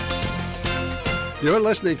You're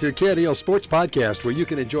listening to KNEL Sports Podcast, where you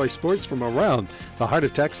can enjoy sports from around the heart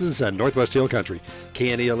of Texas and Northwest Hill Country.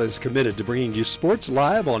 KNEL is committed to bringing you sports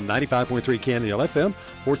live on 95.3 KNEL FM,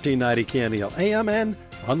 1490 KNEL AM, and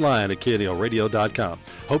online at KNELradio.com.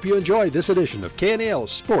 Hope you enjoy this edition of KNEL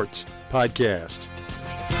Sports Podcast.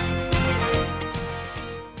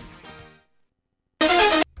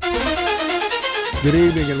 Good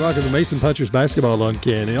evening and welcome to Mason Punchers Basketball on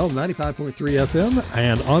KNEL 95.3 FM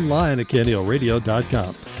and online at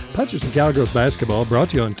KNELradio.com. Punchers and Cowgirls Basketball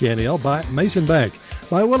brought to you on KNEL by Mason Bank,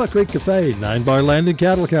 by Willow Creek Cafe, 9 Bar Land and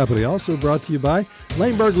Cattle Company. Also brought to you by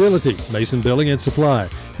Laneburg Realty, Mason Building and Supply,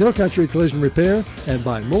 Hill Country Collision Repair, and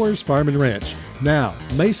by Moore's Farm and Ranch. Now,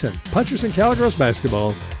 Mason Punchers and Cowgirls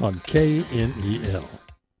Basketball on KNEL.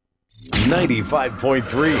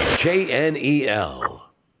 95.3 KNEL.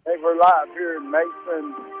 Hey, we're live here in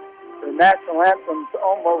Mason. The national anthem's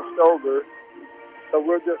almost over, so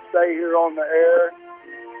we'll just stay here on the air.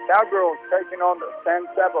 Cowgirls taking on the San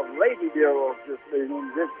Saba Lady Dealers this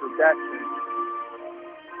evening, district action.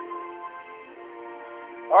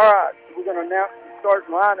 All right, so we're going to announce the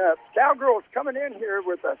starting lineup. Cowgirls coming in here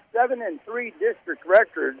with a 7-3 district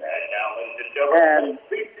record, and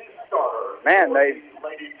man, they've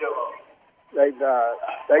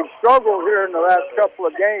struggled here in the last couple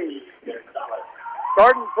of games.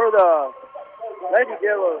 Starting for the Lady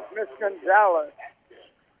Dealers, Miss Gonzalez,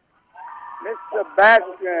 Miss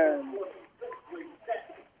Sebastian,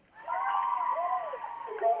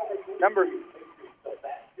 number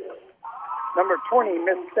 20,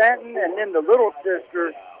 Miss Stanton, and then the little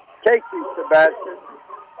sister, Casey Sebastian.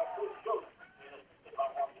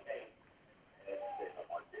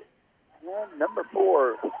 And number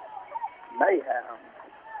 4, Mayhem.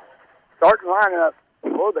 Starting lineup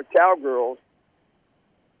for the Cowgirls.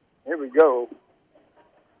 Here we go.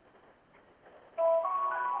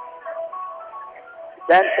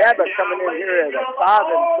 San Saba coming in here at a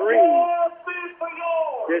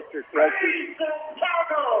 5-3 district record.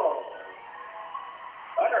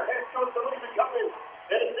 Our head coach Alicia Cummings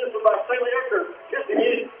and assisted by Saley Ecker, kissing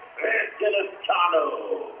in, and Dennis Cano.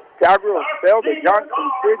 Cowgirls fell to Johnson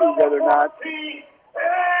City the other night.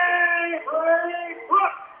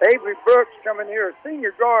 Avery Brooks coming here, a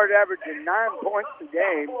senior guard, averaging 9 points a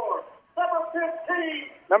game.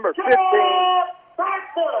 Number 15,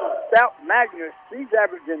 Stout Magnus, she's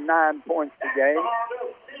averaging 9 points a game.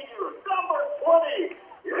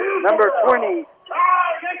 Number 20,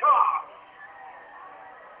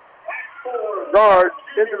 guard,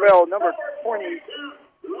 Isabel, number 20,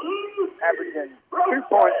 averaging 2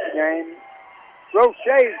 points a game.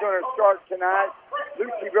 Roche's going to start tonight.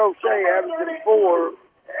 Lucy Roche averaging 4.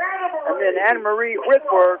 And then Anna Marie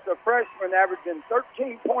Whitworth, a freshman, averaging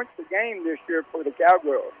 13 points a game this year for the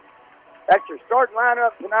Cowgirls. That's your starting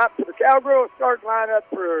lineup tonight for the Cowgirls. Starting lineup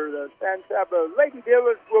for the San Saba Lady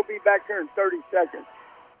Dealers. We'll be back here in 30 seconds.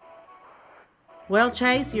 Well,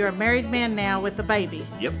 Chase, you're a married man now with a baby.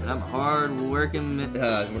 Yep, and I'm hard working.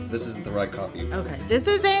 This isn't the right copy. Okay, this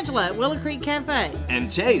is Angela at Willow Creek Cafe.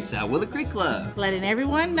 And Chase at Willow Creek Club. Letting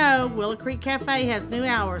everyone know Willow Creek Cafe has new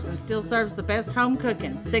hours and still serves the best home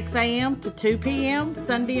cooking. 6 a.m. to 2 p.m.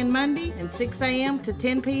 Sunday and Monday, and 6 a.m. to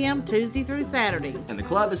 10 p.m. Tuesday through Saturday. And the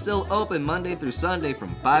club is still open Monday through Sunday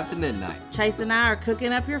from 5 to midnight. Chase and I are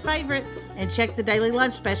cooking up your favorites. And check the daily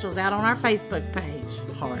lunch specials out on our Facebook page.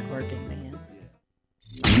 Hard working man.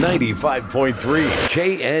 95.3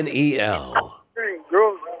 KNEL.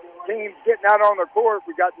 Girls team getting out on the court.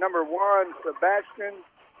 We got number 1, Sebastian.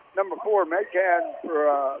 Number 4, Macon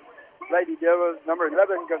for Lady Dealers. Number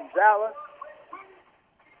 11, Gonzalez.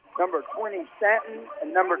 Number 20, Stanton.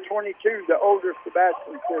 And number 22, the older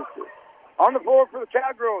Sebastian sister. On the floor for the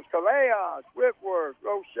Cowgirls, Callejas, Whitworth,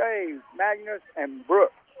 Roche, Magnus, and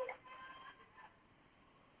Brooks.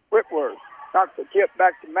 Whitworth knocks the tip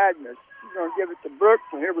back to Magnus. He's going to give it to Brooks,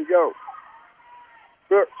 and here we go.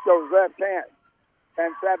 Brooks goes left hand.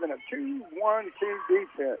 And having a 2-1-2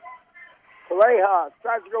 defense. Callejas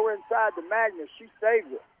tries to go inside to Magnus. She saves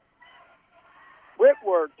it.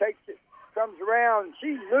 Whitworth takes it, comes around.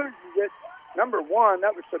 She loses it. Number 1,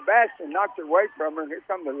 that was Sebastian, knocked it away from her, and here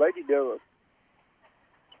comes the Lady Dealers.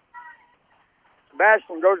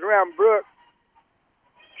 Sebastian goes around Brooks.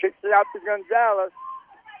 Kicks it out to Gonzalez.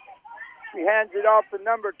 She hands it off to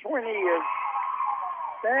number 20 is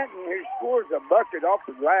Stanton, who scores a bucket off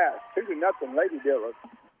the glass. 2-0 Lady Dealers.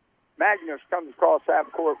 Magnus comes across half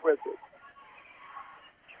court with it.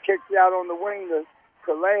 She kicks it out on the wing to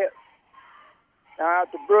Callejas. Now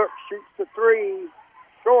out to Brooks, shoots the 3.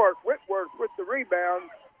 Short, Whitworth with the rebound.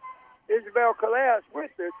 Isabel Callejas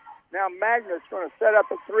with it. Now Magnus going to set up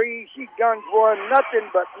a 3. She guns one, nothing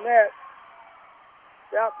but net.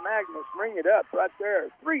 South Magnus bring it up right there.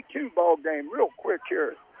 3-2 ball game, real quick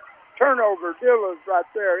here. Turnover, Dillas right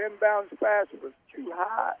there. Inbounds pass was too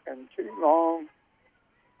high and too long.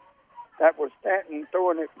 That was Stanton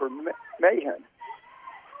throwing it for Mahan.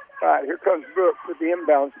 All right, here comes Brooks with the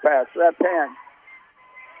inbounds pass. Left hand.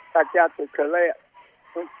 Back out to Collette.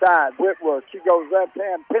 Inside, Whitworth. She goes left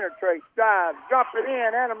hand, penetrates, drives, drop it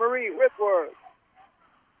in. Anna Marie Whitworth.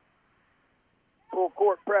 Full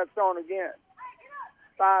court press on again.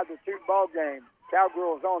 5-2 ball game.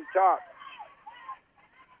 Cowgirls on top.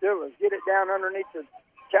 Dillas get it down underneath the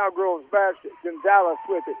Cowgirls basket. Gonzalez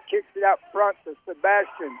with it. Kicks it out front to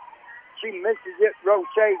Sebastian. She misses it.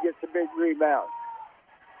 Roche gets a big rebound.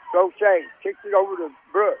 Roche kicks it over to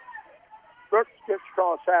Brooks. Brooks gets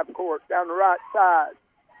across half court down the right side.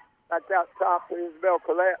 Back out top to Isabel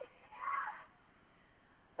Collette.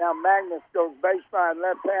 Now Magnus goes baseline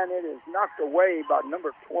left hand. It is knocked away by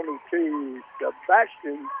number 22,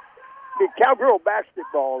 Sebastian. The Cowgirl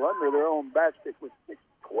basketball under their own basket with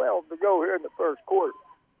 6:12 to go here in the first quarter.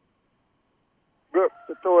 Brooks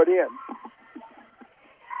to throw it in.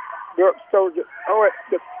 Brooks throws it. Oh,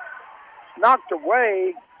 it's knocked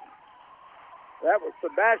away. That was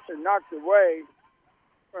Sebastian knocked away.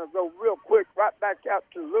 Going to go real quick right back out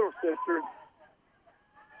to the little sister.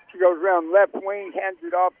 She goes around left wing, hands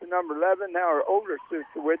it off to number 11. Now her older sister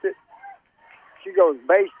with it. She goes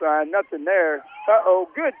baseline, nothing there. Uh-oh,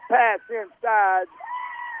 good pass inside.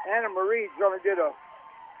 Anna Marie's going to get a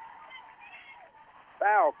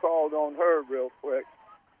foul called on her real quick.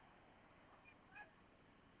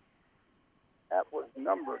 That was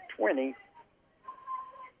number 20.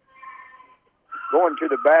 Going to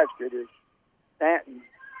the basket is Stanton.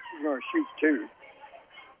 She's going to shoot 2.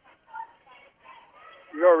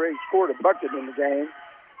 She's already scored a bucket in the game.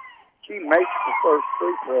 She makes the first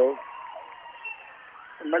free throw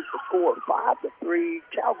and makes the score 5-3.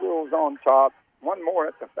 Cowgirls on top. One more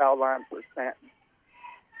at the foul line for Stanton.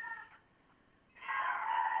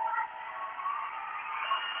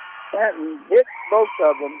 Stanton hits both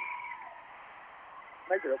of them.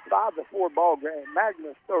 Make it a 5-4 ball game.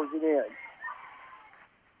 Magnus throws it in.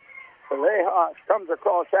 Villejas comes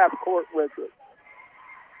across half court with it.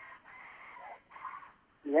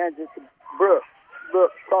 He hands it to Brooks.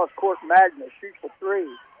 Brooks cross court. Magnus shoots a 3.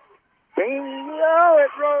 Bingo!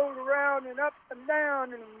 It rolled around and up and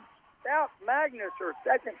down and out. Magnus, her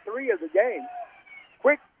second 3 of the game.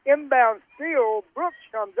 Quick inbound steal. Brooks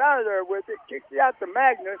comes out of there with it. Kicks it out to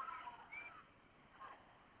Magnus.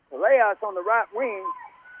 Villejas on the right wing.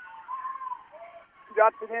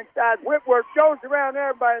 Drops it inside. Whitworth goes around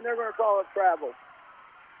everybody, and they're going to call it travel.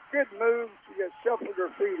 Good move. She just shuffled her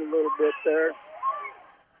feet a little bit there.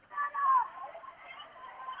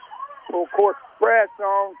 Full court press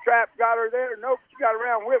on. Trap got her there. Nope, she got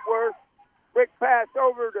around Whitworth. Quick pass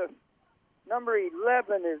over to number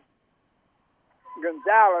 11 is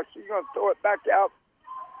Gonzalez. She's going to throw it back out.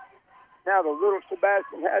 Now the little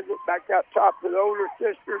Sebastian has it back out top to the older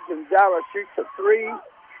sister. Gonzalez shoots a 3.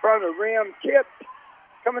 Front of the rim, tipped.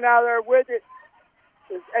 Coming out of there with it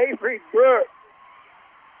is Avery Brooks.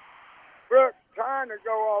 Brooks trying to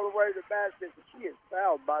go all the way to the basket. She is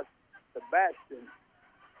fouled by Sebastian.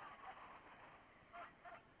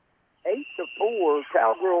 8-4,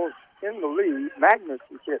 Cowgirls in the lead. Magnus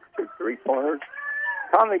has hit 2 3-pointers.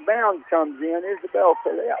 Conley Bounds comes in. Isabel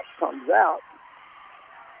Collette comes out.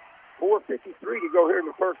 4:53 to go here in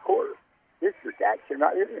the first quarter. District action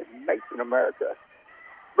right here in Mason, America.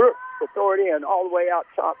 Brooks to throw it in all the way out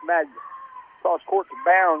top. Magnus. Cross court to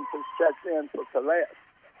Bounds and checks in for Collette.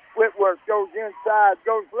 Whitworth goes inside,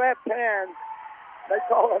 goes left hand. They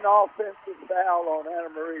call an offensive foul on Anna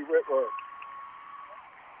Marie Whitworth.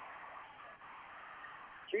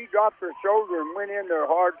 She dropped her shoulder and went in there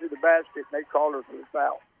hard to the basket, and they called her for the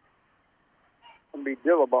foul. It's going to be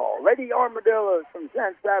Dillaball. Lady Armadillos from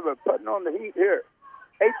San Saba putting on the heat here.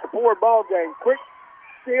 8-4 ball game. Quick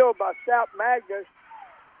steal by South Magnus.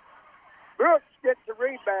 Brooks gets the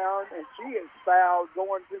rebound, and she is fouled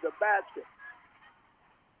going to the basket.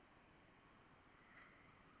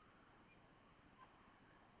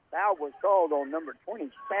 Foul was called on number 20,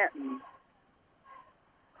 Stanton.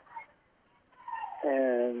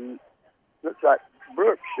 And looks like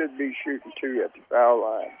Brooks should be shooting 2 at the foul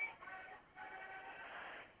line.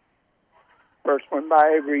 First one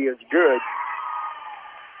by Avery is good.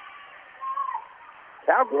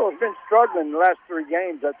 Cowgirls been struggling the last 3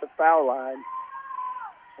 games at the foul line.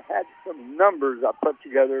 I had some numbers I put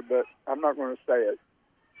together, but I'm not going to say it.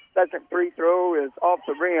 Second free throw is off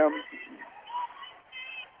the rim.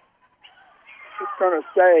 It's going to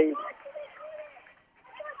stay.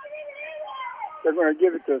 They're going to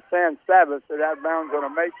give it to San Sabas at out of bounds on a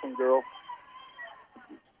Mason girl.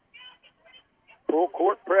 Full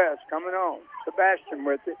court press coming on. Sebastian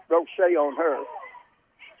with it. Roche on her.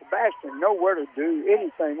 Sebastian nowhere to do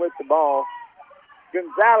anything with the ball.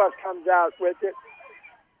 Gonzalez comes out with it.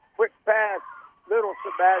 Quick pass. Little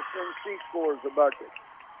Sebastian. She scores a bucket.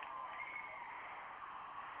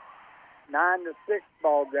 9-6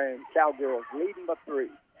 ball game. Cowgirls leading by 3.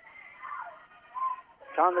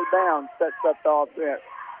 Conley Bounds sets up the offense.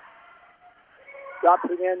 Drops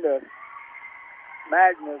it into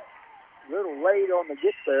Magnus. A little late on the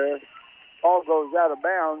get there. Ball goes out of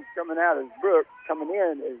bounds. Coming out is Brooks. Coming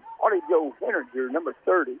in is Audie Joe Henninger, number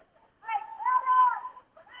 30.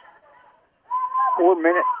 4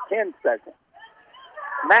 minutes, 10 seconds.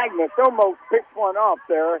 Magnus almost picks one off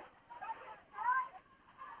there.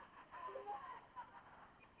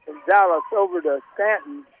 Gonzalez over to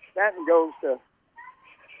Stanton. Stanton goes to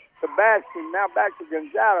Sebastian. Now back to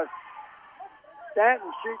Gonzalez.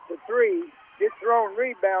 Stanton shoots a 3. Gets her own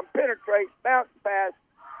rebound. Penetrates. Bounce pass.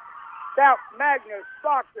 Stout Magnus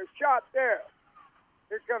blocked her shot there.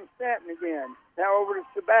 Here comes Stanton again. Now over to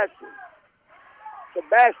Sebastian.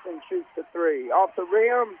 Sebastian shoots a 3. Off the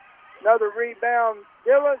rim. Another rebound.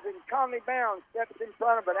 Dillas and Conley Bounds steps in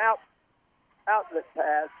front of an outlet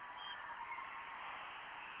pass.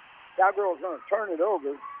 Cowgirls going to turn it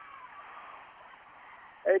over.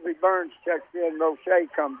 Avery Burns checks in. Roche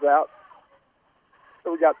comes out.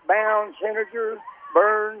 So we got Bounds, Henninger,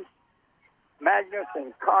 Burns, Magnus,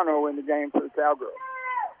 and Cano in the game for the Cowgirls.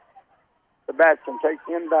 Sebastian takes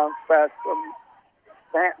the inbound pass from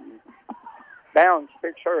Stanton. Bounds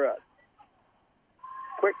picks her up.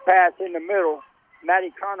 Quick pass in the middle.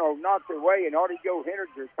 Maddie Cano knocks it away, and Audie Joe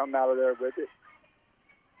Henninger come out of there with it.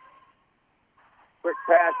 Quick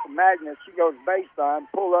pass to Magnus. She goes baseline,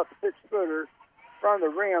 pull up 6-footer, front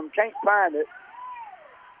of the rim, can't find it.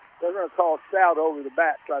 They're going to call Stout over the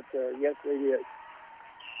back right there. Yes, they did.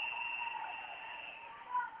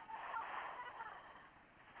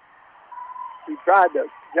 She tried to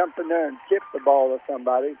jump in there and tip the ball to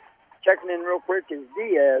somebody. Checking in real quick is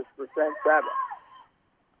Diaz for St. Sabbath.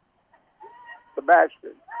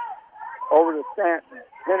 Sebastian over to Stanton.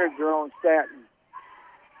 Henninger on Stanton.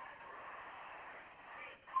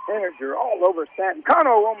 Henninger all over Stanton.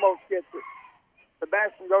 Cano almost gets it.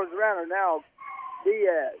 Sebastian goes around her now.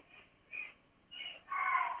 Diaz.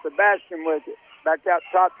 Sebastian with it. Back out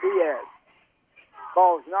top, Diaz.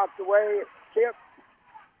 Ball's knocked away. Tip.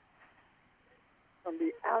 Going to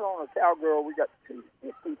be out on a Cowgirl. We got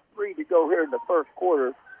 2:53 to go here in the first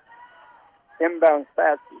quarter. Inbounds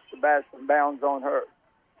pass to Sebastian. Bounds on her.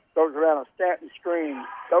 Goes around a Stanton screen.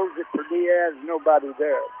 Throws it for Diaz. Nobody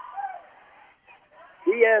there.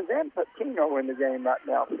 Diaz and Patino in the game right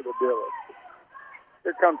now for the Bills.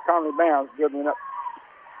 Here comes Conley Bounds dribbling up.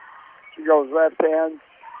 She goes left hand.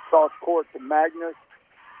 Cross court to Magnus.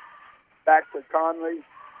 Back to Conley.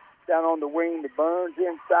 Down on the wing to Burns.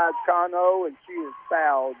 Inside Cano. And she is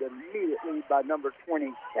fouled immediately by number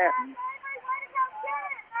 20, Stanton.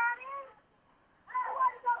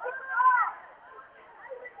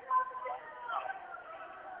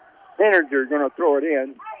 Henninger going to throw it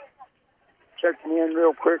in. Checking in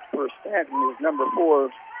real quick for Stanton is number 4,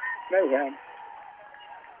 Mayhem.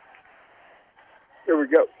 Here we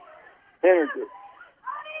go. Henninger.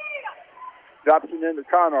 Drops it into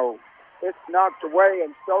Cano. It's knocked away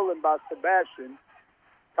and stolen by Sebastian.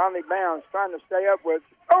 Conley Bounds trying to stay up with.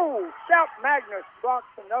 Oh, Stout Magnus blocks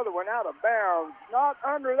another one out of bounds. Not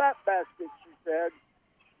under that basket, she said.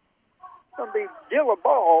 It's going to be Dilla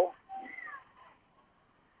ball.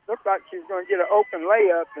 Looked like she's going to get an open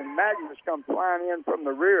layup, and Magnus comes flying in from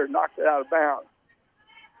the rear and knocks it out of bounds.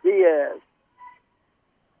 Diaz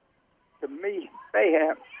to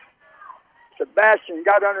Mayhem. Sebastian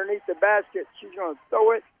got underneath the basket. She's going to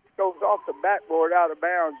throw it. Goes off the backboard out of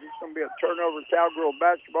bounds. It's going to be a turnover, Cowgirl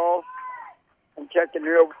basketball. And checking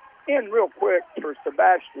in real quick for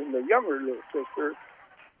Sebastian, the younger little sister,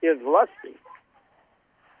 is Lusty.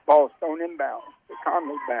 Ball's thrown inbound to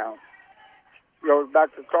Conley Bounds. Goes back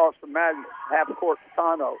across the Magnus. Half court to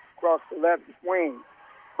Cano. Across the left wing.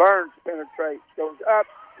 Burns penetrates. Goes up.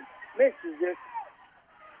 Misses it.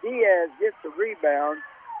 Diaz gets the rebound.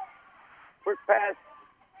 Quick pass.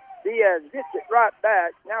 Diaz gets it right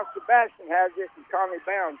back. Now Sebastian has it, and Conley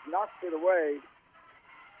Bounds knocks it away.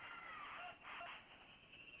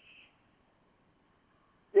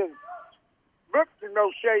 Brooks and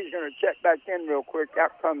Roche's going to check back in real quick.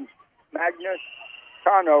 Out comes Magnus.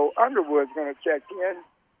 Cano. Underwood's going to check in.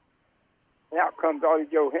 And out comes Audie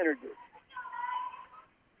Joe Henninger.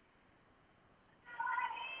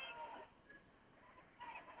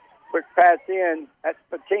 Quick pass in. That's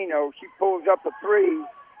Patino. She pulls up a three.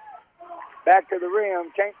 Back to the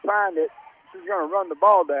rim. Can't find it. She's going to run the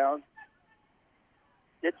ball down.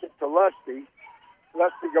 Gets it to Lusty.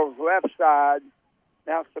 Lusty goes left side.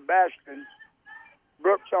 Now Sebastian.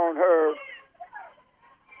 Brooks on her.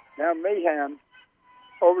 Now Meehan.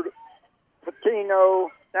 Over to Patino.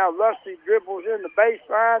 Now Lusty dribbles in the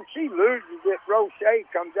baseline. She loses it. Roche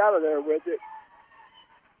comes out of there with it.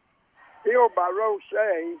 Steal by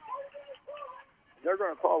Roche. They're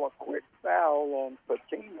going to call a quick foul on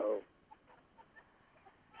Patino.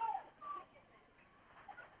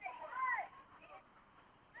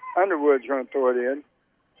 Underwood's going to throw it in.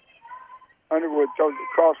 Underwood throws it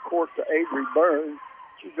cross court to Avery Burns.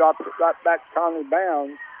 She drops it right back to Conley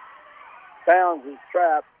Bounds. Bounds is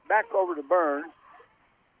trapped. Back over to Burns.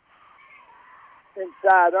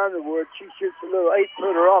 Inside Underwood. She shoots a little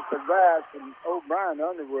 8-footer off the glass, and O'Brien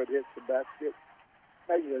Underwood hits the basket.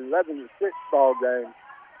 Makes it 11-6 ball game.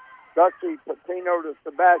 Dusty Patino to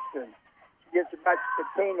Sebastian. She gets it back to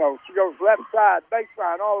Patino. She goes left side,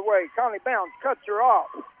 baseline all the way. Conley Bounds cuts her off.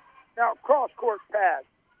 Now cross-court pass.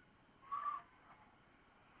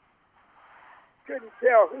 Couldn't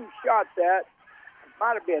tell who shot that. It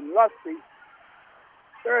might have been Lusty.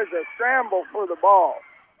 There's a scramble for the ball.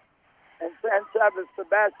 And San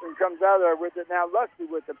Sebastian comes out of there with it. Now Lusty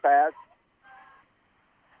with the pass.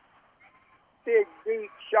 Big,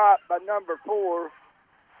 deep shot by number 4.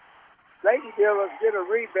 Lady Dillis get a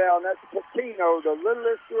rebound. That's Patino, the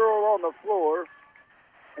littlest girl on the floor.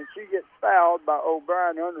 And she gets fouled by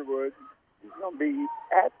O'Brien Underwood. He's going to be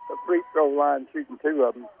at the free throw line shooting 2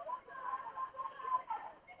 of them.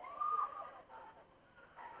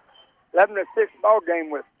 11-6 ball game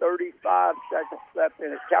with 35 seconds left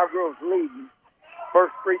in it. Cowgirls leading.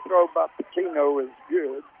 First free throw by Patino is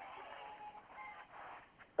good.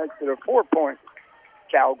 Makes it a 4-point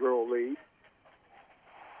Cowgirl lead.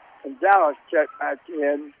 And Dallas checks back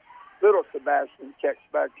in. Little Sebastian checks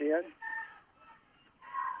back in.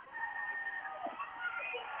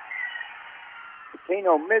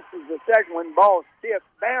 Patino misses the second one. Ball stiff.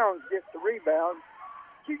 Bounds gets the rebound.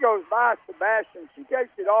 She goes by Sebastian. She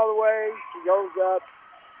takes it all the way. She goes up.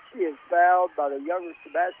 She is fouled by the younger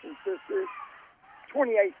Sebastian sisters.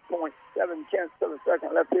 28.7 of a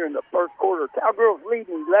second left here in the first quarter. Cowgirls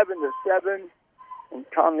leading 11-7. And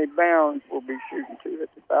Conley Bounds will be shooting 2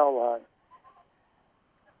 at the foul line.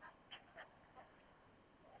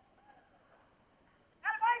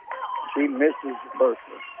 She misses the first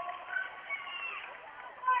one.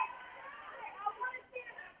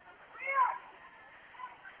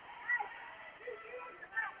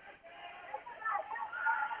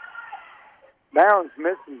 Bounds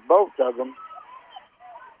misses both of them.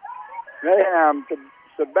 Mayhem to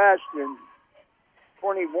Sebastian.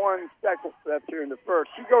 21 seconds left here in the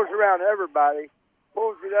first. She goes around everybody,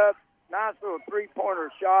 pulls it up. Nice little three-pointer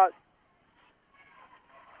shot.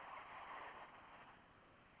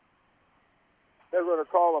 They're going to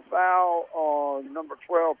call a foul on number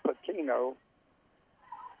 12, Patino.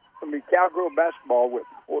 It's going to be Cowgirl basketball with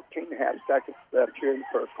 14.5 seconds left here in the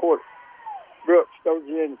first quarter. Brooks throws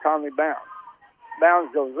it in Conley Bounds.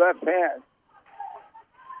 Bounds goes left hand.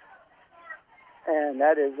 And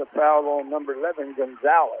that is a foul on number 11,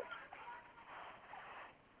 Gonzalez.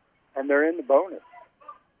 And they're in the bonus.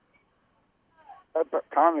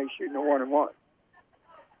 Conley shooting a 1-and-1.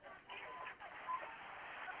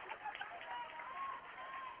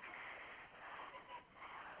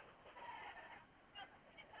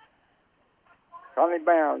 Conley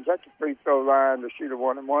Bounds at the free throw line to shoot a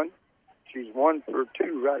 1-and-1. She's 1 for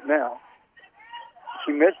 2 right now.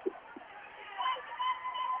 She missed it.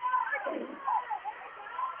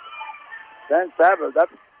 Dan Saba,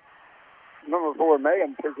 that's number 4,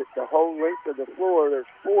 Mayhem, took it the whole length of the floor. There's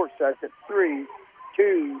 4 seconds. 3,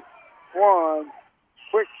 2, 1.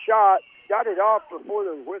 Quick shot. Got it off before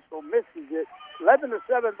the whistle. Misses it.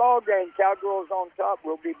 11-7 ball game. Cowgirls on top.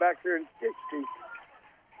 We'll be back here in 60.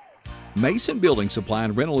 Mason Building Supply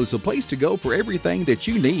and Rental is the place to go for everything that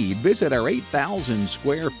you need. Visit our 8,000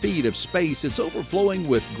 square feet of space. It's overflowing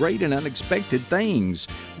with great and unexpected things.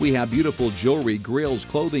 We have beautiful jewelry, grills,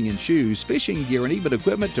 clothing and shoes, fishing gear, and even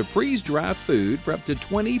equipment to freeze-dry food for up to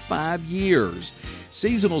 25 years.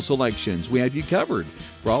 Seasonal selections, we have you covered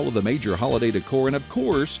for all of the major holiday decor. And of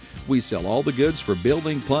course, we sell all the goods for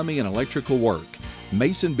building, plumbing, and electrical work.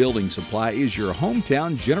 Mason Building Supply is your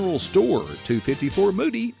hometown general store, 254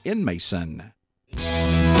 Moody in Mason.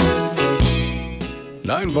 9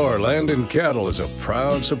 Bar Land and Cattle is a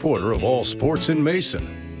proud supporter of all sports in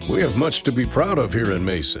Mason. We have much to be proud of here in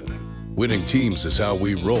Mason. Winning teams is how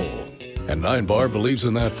we roll. And 9 Bar believes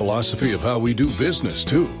in that philosophy of how we do business,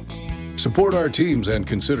 too. Support our teams and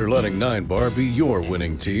consider letting 9 Bar be your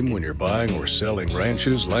winning team when you're buying or selling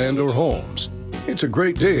ranches, land, or homes. It's a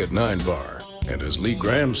great day at 9 Bar. And as Lee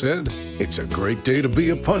Graham said, it's a great day to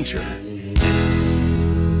be a puncher.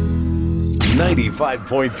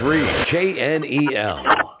 95.3 KNEL.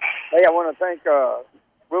 Hey, I want to thank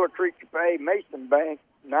Willow Creek Cafe, Mason Bank,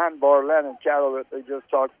 9 Bar Land and Cattle that they just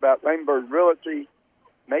talked about, Lanebird Realty,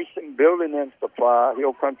 Mason Building and Supply,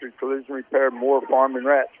 Hill Country Collision Repair, Moore Farm and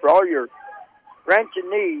Rats. For all your ranching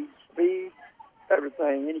needs, feed,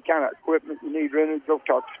 everything, any kind of equipment you need rented, go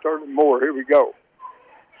talk to Sterling Moore. Here we go.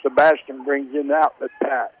 Sebastian brings in the outlet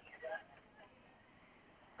pass.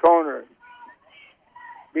 Corner.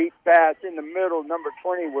 Deep pass in the middle. Number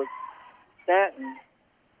 20 was Stanton.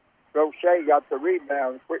 Roche got the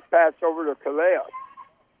rebound. Quick pass over to Kalea.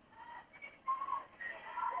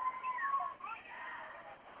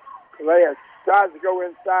 Kalea tries to go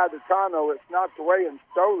inside the Tano. It's knocked away and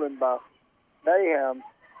stolen by Mayhem.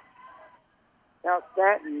 Now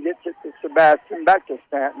Stanton gets it to Sebastian. Back to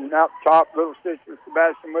Stanton. Out top, little sister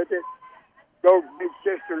Sebastian with it. Goes big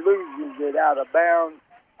sister, loses it out of bounds.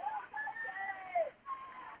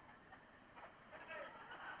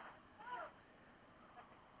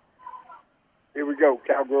 Here we go,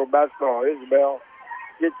 Cowgirl basketball. Isabel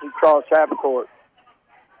gets it across half court.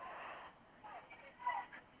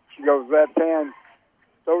 She goes left hand,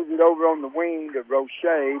 throws it over on the wing to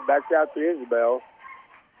Roche, back out to Isabel.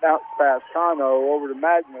 Bounce pass, Cano over to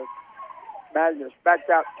Magnus. Magnus back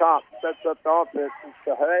out top, sets up the offense to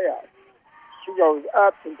Sahaya. She goes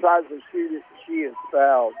up and tries to shoot it. She is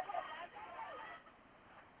fouled.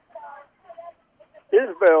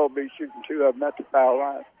 Isabel will be shooting 2 of them at the foul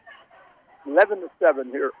line. 11-7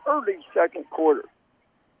 here, early second quarter.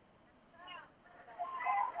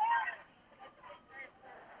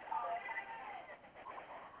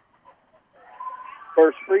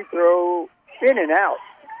 First free throw, in and out.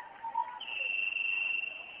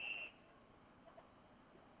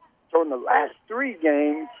 So in the last 3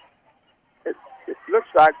 games, it looks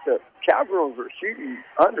like the Cowgirls are shooting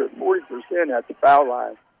under 40% at the foul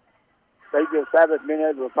line. They just haven't been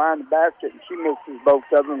able to find the basket, and she misses both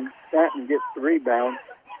of them. Stanton gets the rebound.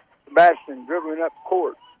 Sebastian dribbling up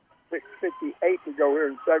court. 6:58 to go here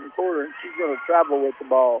in the second quarter, and she's going to travel with the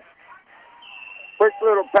ball. Quick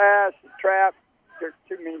little pass, trap. There's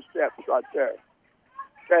too many steps right there.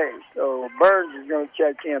 Okay, so Burns is going to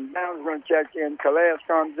check in. Bounds is going to check in. Calais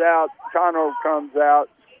comes out. Cano comes out.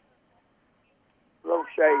 Roche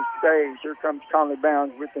stays. Here comes Conley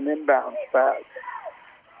Bounds with an inbound pass.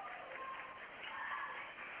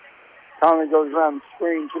 Conley goes around the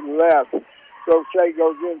screen to the left. Roche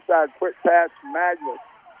goes inside. Quick pass to Magnus.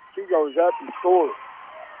 She goes up and scores.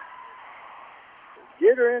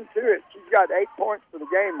 Get her into it. She's got 8 points for the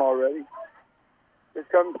game already. Here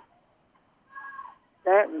comes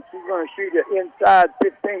Stanton. She's going to shoot it inside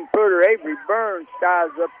 15-footer. Avery Burns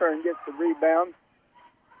skies up there and gets the rebound.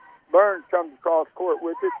 Burns comes across court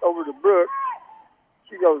with it over to Brooks.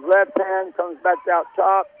 She goes left hand, comes back out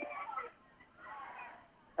top.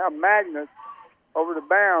 Now Magnus over to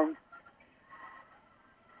Bounds.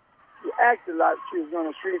 She acted like she was going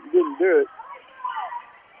to shoot and didn't do it.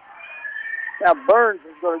 Now Burns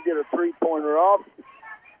is going to get a three-pointer off.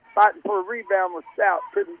 Fighting for a rebound with Stout.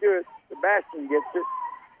 Couldn't do it. Sebastian gets it.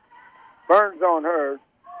 Burns on her.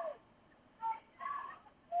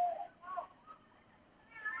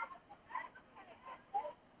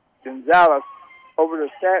 Gonzalez over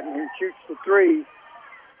to Stanton, who shoots the 3.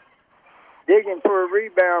 Digging for a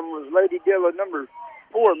rebound was Lady Dilla, number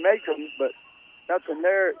 4, Macon, but nothing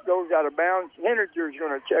there. It goes out of bounds. Henninger's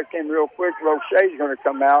going to check in real quick. Roche's going to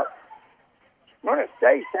come out. Going to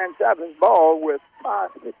stay San ball with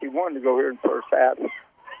 5:51 to go here in the first half.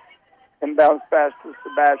 Inbounds pass to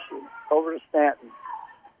Sebastian. Over to Stanton.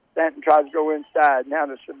 Stanton tries to go inside. Now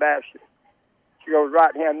to Sebastian. She goes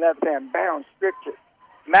right hand, left hand. Bounds, strips it.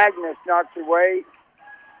 Magnus knocks away.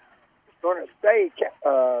 Going to stay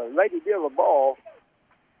Lady Dilla ball.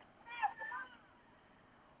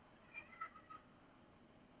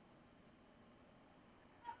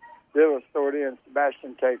 Dilla's throw it in.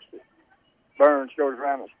 Sebastian takes it. Burns goes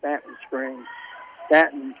around a Stanton screen.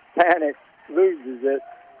 Stanton panics, loses it.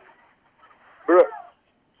 Brooks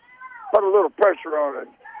put a little pressure on it.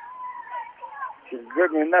 She's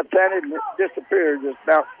dribbling left-handed and it disappeared, just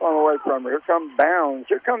bounced on away from her. Here comes Bounds.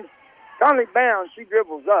 Here comes Conley Bounds. She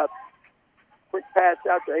dribbles up. Quick pass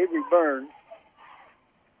out to Avery Burns.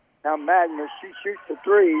 Now Magnus, she shoots a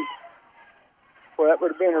 3. Well, that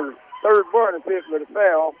would have been her third one if it would have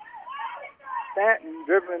fell. Stanton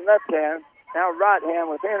dribbling left hand. Now right hand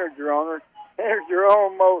with Henninger on her. Henninger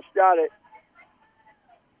almost got it.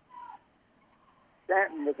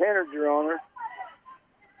 Stanton with Henninger on her.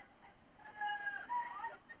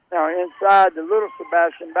 Now inside, the little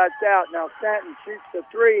Sebastian backed out. Now Stanton shoots the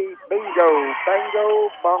three. Bingo, bango,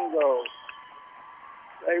 bongo.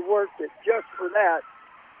 They worked it just for that.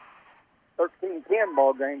 13-10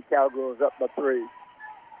 ball game. Cowgirls up by 3.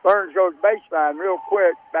 Burns goes baseline real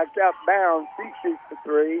quick. Backed out bounds. She shoots the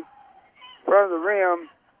three. Front of the rim.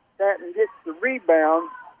 Stanton gets the rebound.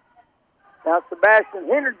 Now Sebastian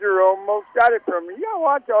Henninger almost got it from her. You gotta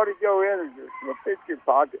watch Audie Joe Henninger from the picture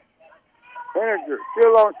pocket. Henninger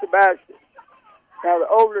still on Sebastian. Now the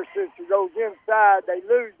older sister goes inside. They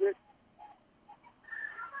lose it.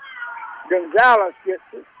 Gonzalez gets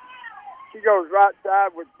it. She goes right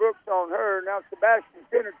side with Brooks on her. Now Sebastian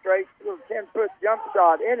penetrates. A little 10-foot jump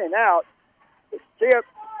shot in and out. It's tipped.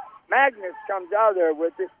 Magnus comes out of there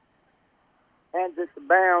with it. Hands it to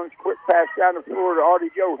Bounds. Quick pass down the floor to Audie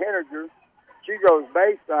Joe Henninger. She goes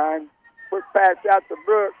baseline. Quick pass out to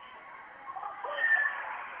Brooks.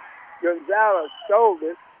 Gonzalez stole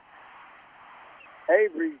it.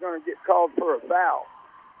 Avery's going to get called for a foul.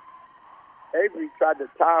 Avery tried to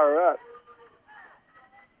tie her up.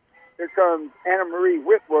 Here comes Anna Marie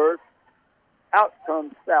Whitworth. Out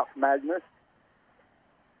comes South Magnus.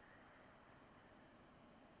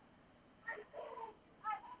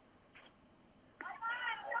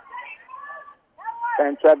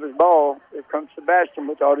 San Travis ball. Here comes Sebastian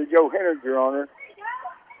with Audie Joe Henninger on her.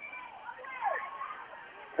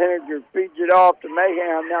 Henninger feeds it off to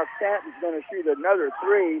Mayhem. Now Stanton's going to shoot another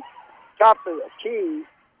three. Top of the key.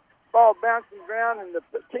 Ball bounces around, and the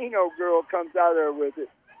Patino girl comes out there with it.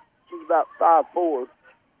 She's about 5'4".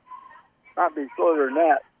 Might be shorter than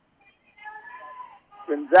that.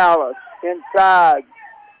 Gonzalez inside.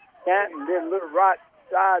 Stanton did a little right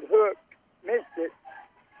side hook. Missed it.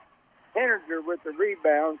 Henninger with the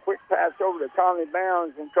rebound. Quick pass over to Conley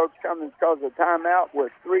Bounds, and Coach Cummins calls a timeout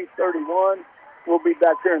with 3:31. We'll be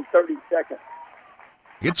back here in 30 seconds.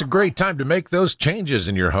 It's a great time to make those changes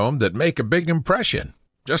in your home that make a big impression.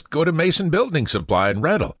 Just go to Mason Building Supply and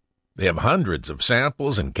Rental. They have hundreds of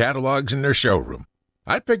samples and catalogs in their showroom.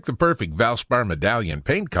 I picked the perfect Valspar medallion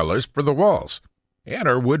paint colors for the walls. And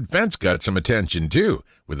our wood fence got some attention, too,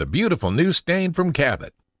 with a beautiful new stain from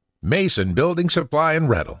Cabot. Mason Building Supply and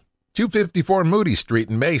Rental, 254 Moody Street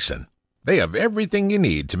in Mason. They have everything you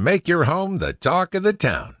need to make your home the talk of the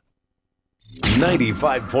town.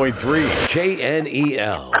 95.3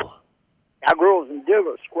 KNEL. Cowgirls and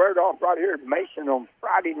Dillers squared off right here in Mason on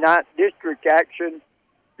Friday night district action.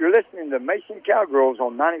 You're listening to Mason Cowgirls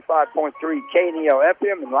on 95.3 KNEL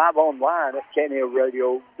FM and live online at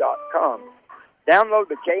KNELradio.com. Download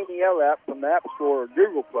the KNEL app from the App Store or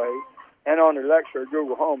Google Play and on Alexa or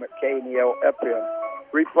Google Home at KNEL FM.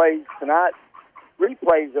 Replays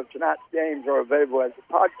of tonight's games are available as a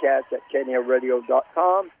podcast at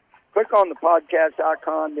KNELradio.com. Click on the podcast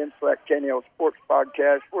icon, then select KNEL Sports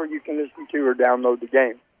Podcast, where you can listen to or download the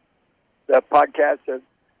game. The podcast of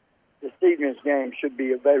this evening's game should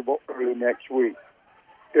be available early next week.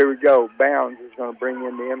 Here we go. Bounds is going to bring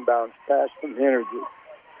in the inbounds pass from Henninger.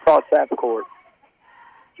 Cross half court.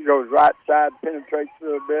 She goes right side, penetrates a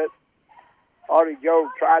little bit. Audie Joe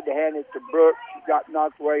tried to hand it to Brooks. She got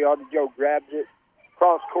knocked away. Audie Joe grabs it.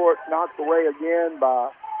 Cross court, knocked away again by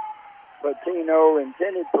Patino,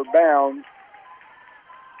 intended for Bounds.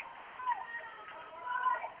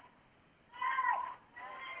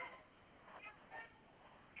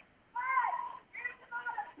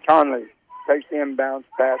 Conley takes the inbounds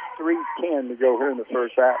pass. 3:10 to go here in the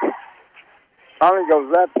first half. Conley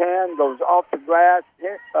goes left hand, goes off the glass.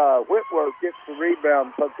 Whitworth gets the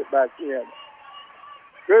rebound, puts it back in.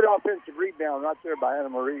 Good offensive rebound right there by Anna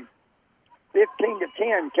Marie.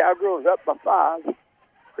 15-10, Cowgirls up by 5.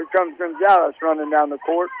 Here comes Gonzalez running down the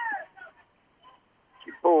court.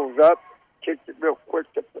 She pulls up, kicks it real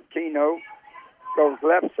quick to Patino. Goes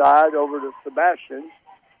left side over to Sebastian.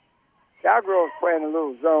 Cowgirls playing a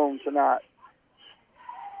little zone tonight.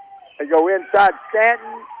 They go inside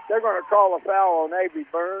Stanton. They're going to call a foul on Avery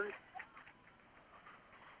Burns,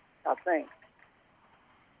 I think.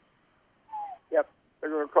 Yep, they're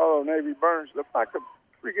going to call on Avery Burns. Looks like a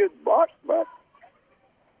pretty good block, but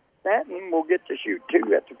Stanton will get to shoot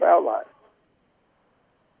 2 at the foul line.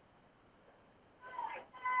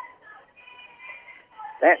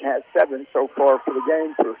 Stanton has 7 so far for the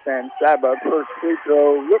game for San Saba. First free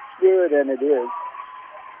throw looks good, and it is.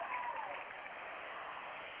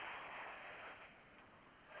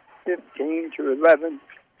 (15 to 11).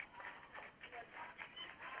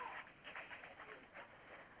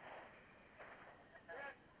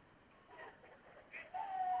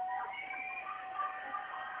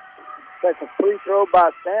 Second free throw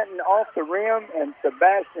by Stanton off the rim, and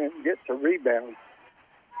Sebastian gets a rebound.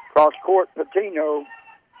 Cross court, Patino.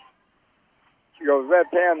 She goes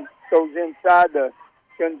left hand, goes inside to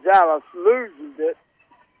Gonzalez, loses it.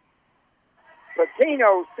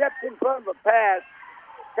 Patino steps in front of a pass,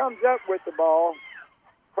 comes up with the ball.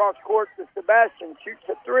 Cross court to Sebastian, shoots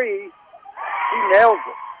a three. He nails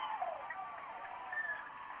it.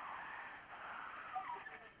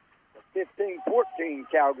 15-14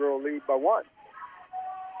 Cowgirl lead by one.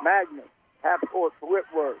 Magnus, half court for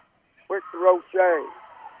Whitworth. Quick to Roche.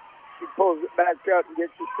 She pulls it back up and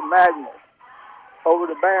gets it to Magnus. Over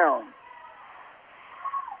the bound.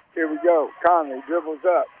 Here we go. Conley dribbles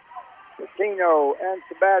up. Patino and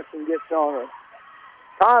Sebastian gets on her.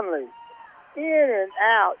 Conley in and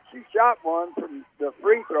out. She shot one from the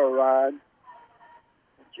free throw line.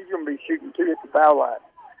 She's going to be shooting two at the foul line.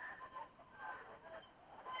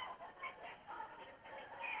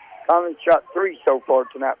 Conley shot three so far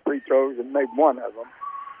tonight, free throws, and made one of them.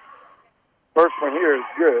 First one here is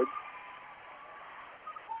good.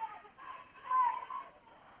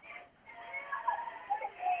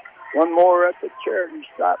 One more at the charity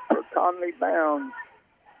stop for Conley Bound.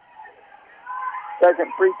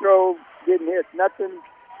 Second free throw, didn't hit nothing.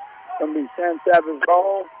 Going to be San Saba's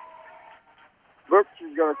ball. Brooks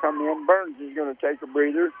is going to come in. Burns is going to take a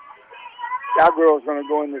breather. Cowgirl's going to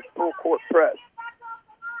go in this full court press.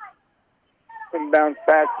 Inbounds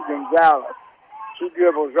pass to Gonzalez. She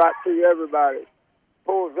dribbles right through everybody.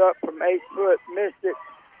 Pulls up from 8 foot, missed it.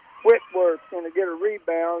 Whitworth's going to get a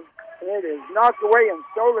rebound. And it is knocked away and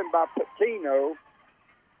stolen by Patino.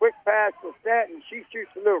 Quick pass to Stanton. She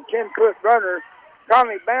shoots a little 10-foot runner.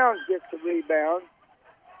 Conley Bounds gets the rebound.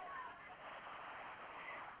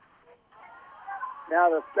 Now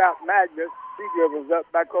to Stout Magnus. She dribbles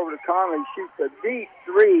up back over to Conley. Shoots a deep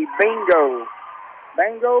three. Bingo.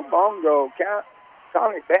 Bango, bongo.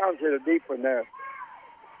 Conley Bounds hit a deep one there.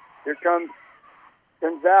 Here comes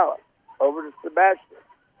Gonzalez. Over to Sebastian.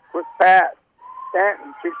 Quick pass.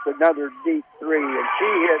 Stanton shoots another deep three, and she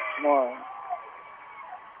hits one.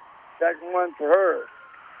 Second one for her.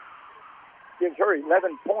 Gives her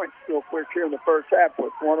 11 points real quick here in the first half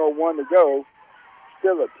with 1:01 to go.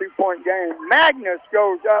 Still a 2-point game. Magnus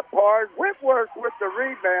goes up hard. Whitworth with the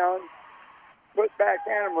rebound. Put back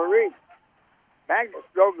Anna Marie. Magnus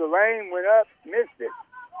drove the lane, went up, missed it.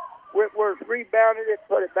 Whitworth rebounded it,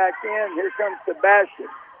 put it back in. Here comes Sebastian.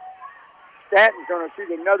 Stanton's going to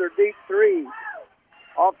shoot another deep three.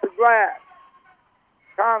 Off the glass.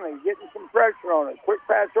 Conley getting some pressure on it. Quick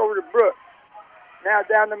pass over to Brooks. Now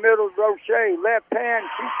down the middle, Roche. Left hand,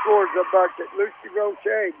 she scores a bucket. Lucy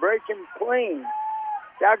Roche breaking clean.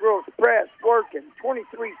 Cowgirls press, working.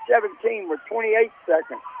 23-17 with 28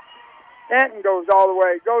 seconds. Stanton goes all the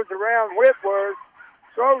way. Goes around Whitworth.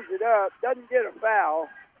 Throws it up. Doesn't get a foul.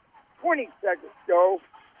 20 seconds to go.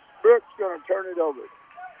 Brooks going to turn it over.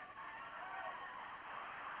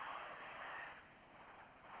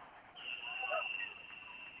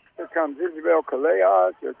 Here comes Isabel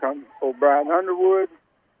Callejas. Here comes O'Brien Underwood.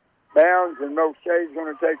 Bounds and Roche's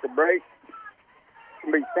going to take a break.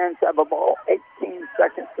 It'll be San Saba ball. 18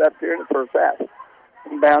 seconds left here in the first half.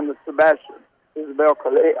 Inbound to Sebastian. Isabel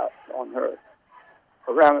Callejas on her.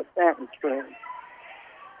 Around the Stanton screen.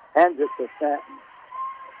 Hands it to Stanton.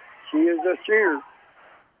 She is a shooter.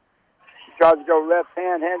 She tries to go left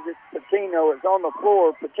hand. Hands it to Patino. It's on the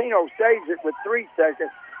floor. Patino saves it with 3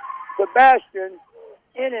 seconds. Sebastian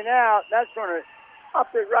in and out. That's going to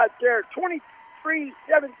up it right there.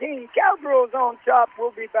 23-17. Cowgirls on top.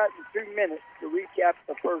 We'll be back in 2 minutes to recap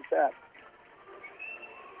the first half.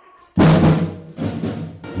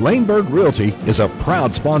 Laneburg Realty is a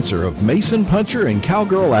proud sponsor of Mason Puncher and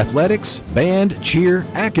Cowgirl athletics, band, cheer,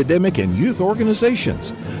 academic, and youth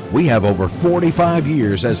organizations. We have over 45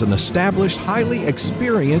 years as an established, highly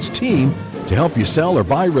experienced team to help you sell or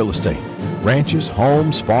buy real estate, ranches,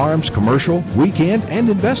 homes, farms, commercial, weekend, and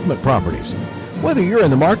investment properties. Whether you're in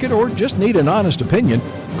the market or just need an honest opinion,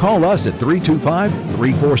 call us at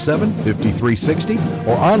 325-347-5360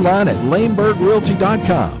 or online at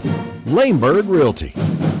laneburgrealty.com. Laneburg Realty.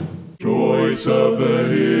 Choice of the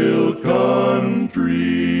Hill Country.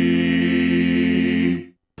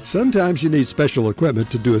 Sometimes you need special equipment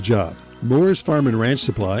to do a job. Moore's Farm and Ranch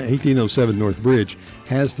Supply, 1807 North Bridge,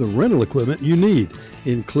 has the rental equipment you need,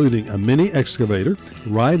 including a mini excavator,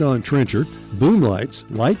 ride-on trencher, boom lights,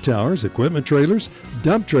 light towers, equipment trailers,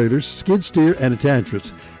 dump trailers, skid steer, and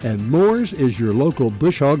attachments. And Moore's is your local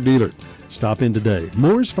bush hog dealer. Stop in today.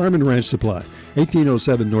 Moore's Farm and Ranch Supply,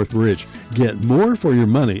 1807 North Bridge. Get more for your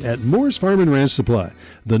money at Moore's Farm and Ranch Supply,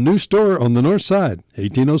 the new store on the north side,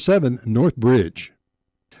 1807 North Bridge.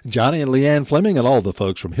 Johnny and Leanne Fleming and all the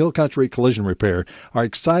folks from Hill Country Collision Repair are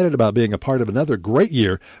excited about being a part of another great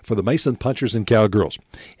year for the Mason Punchers and Cowgirls,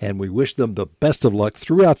 and we wish them the best of luck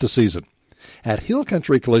throughout the season. At Hill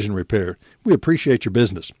Country Collision Repair, we appreciate your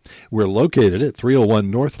business. We're located at 301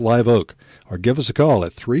 North Live Oak, or give us a call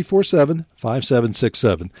at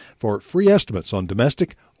 347-5767 for free estimates on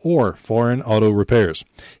domestic or foreign auto repairs.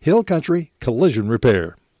 Hill Country Collision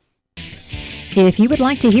Repair. If you would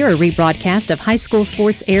like to hear a rebroadcast of high school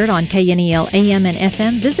sports aired on KNEL AM and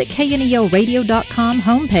FM, visit KNELradio.com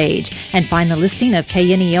homepage and find the listing of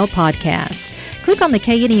KNEL podcast. Click on the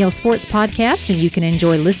KNEL Sports Podcast and you can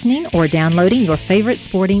enjoy listening or downloading your favorite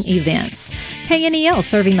sporting events. KNEL,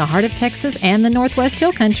 serving the heart of Texas and the Northwest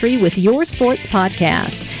Hill Country with your sports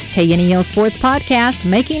podcast. KNEL Sports Podcast,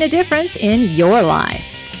 making a difference in your life.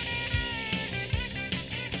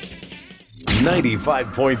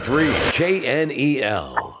 95.3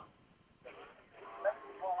 KNEL.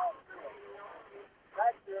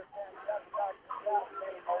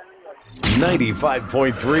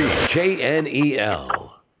 .3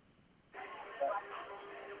 KNEL.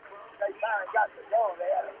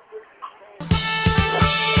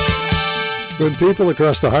 When people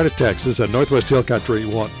across the heart of Texas and Northwest Hill Country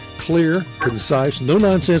want clear, concise,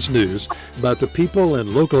 no-nonsense news about the people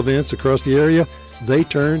and local events across the area, they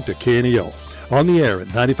turn to KNEL. On the air at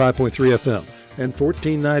 95.3 FM and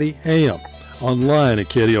 1490 AM. Online at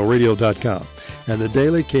KNELradio.com. And the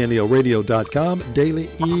daily KNELradio.com daily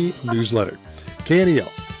e-newsletter. KNEL,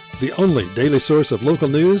 the only daily source of local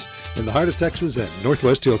news in the heart of Texas and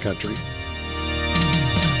Northwest Hill Country.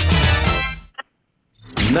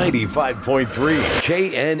 95.3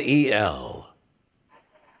 KNEL.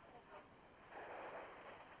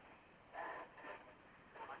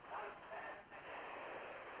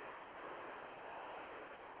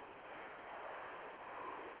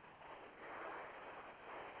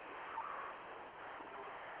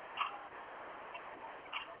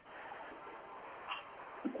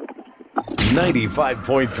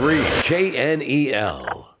 .3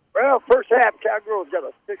 KNEL. Well, first half, Cowgirls got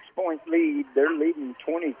a 6-point lead. They're leading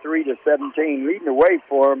 23-17. Leading the way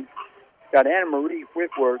for them, got Anna Marie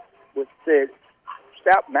Whitworth with 6.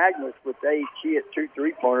 Stout Magnus with 8. She hit 2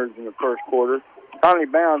 3-pointers in the first quarter. Conley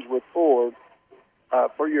Bounds with 4.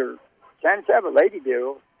 For your San Saba Lady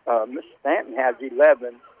deal, Miss Stanton has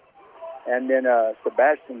 11. And then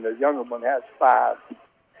Sebastian, the younger one, has 5.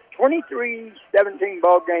 23-17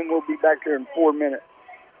 ball game. We'll be back here in 4 minutes.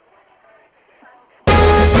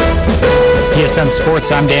 PSN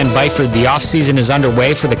Sports, I'm Dan Byford. The offseason is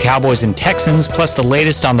underway for the Cowboys and Texans, plus the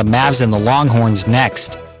latest on the Mavs and the Longhorns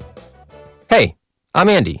next. Hey, I'm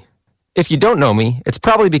Andy. If you don't know me, it's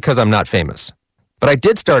probably because I'm not famous. But I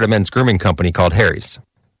did start a men's grooming company called Harry's.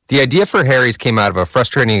 The idea for Harry's came out of a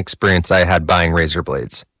frustrating experience I had buying razor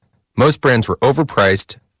blades. Most brands were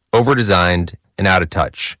overpriced, overdesigned, and out of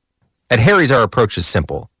touch. At Harry's, our approach is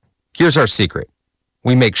simple. Here's our secret.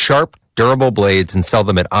 We make sharp, durable blades and sell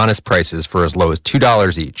them at honest prices for as low as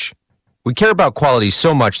 $2 each. We care about quality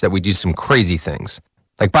so much that we do some crazy things,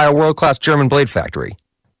 like buy a world-class German blade factory.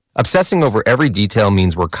 Obsessing over every detail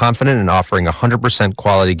means we're confident in offering a 100%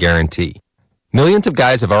 quality guarantee. Millions of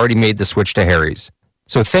guys have already made the switch to Harry's,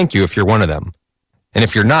 so thank you if you're one of them. And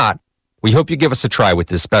if you're not, we hope you give us a try with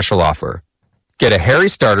this special offer. Get a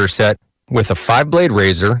Harry's starter set with a 5-blade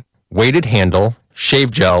razor, weighted handle,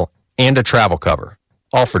 shave gel, and a travel cover.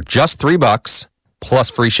 All for just $3 plus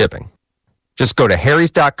free shipping. Just go to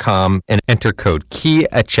harrys.com and enter code KEY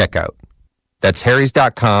at checkout. That's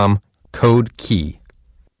harrys.com, code KEY.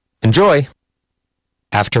 Enjoy!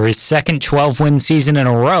 After his second 12-win season in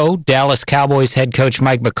a row, Dallas Cowboys head coach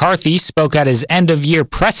Mike McCarthy spoke at his end-of-year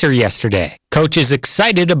presser yesterday. Coach is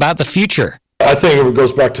excited about the future. I think it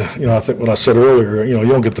goes back to, I think what I said earlier, you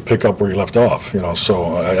don't get to pick up where you left off,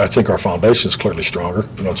 so I think our foundation is clearly stronger.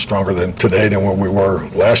 It's stronger than today than where we were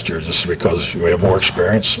last year, just because we have more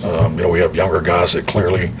experience. We have younger guys that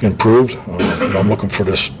clearly improved. I'm looking for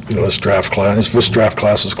this, this draft class. If this draft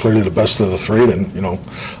class is clearly the best of the three, then,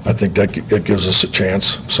 I think that gives us a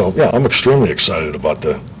chance. So, yeah, I'm extremely excited about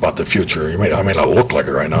the future. I may not look like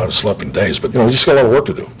it right now. I've slept in days, but, we just got a lot of work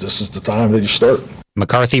to do. This is the time that you start.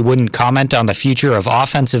 McCarthy wouldn't comment on the future of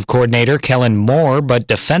offensive coordinator Kellen Moore, but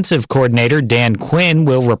defensive coordinator Dan Quinn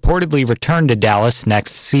will reportedly return to Dallas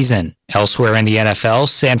next season. Elsewhere in the NFL,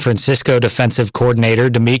 San Francisco defensive coordinator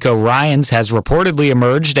DeMeco Ryans has reportedly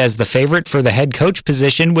emerged as the favorite for the head coach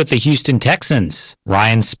position with the Houston Texans.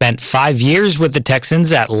 Ryans spent 5 years with the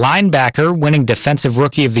Texans at linebacker, winning Defensive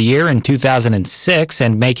Rookie of the Year in 2006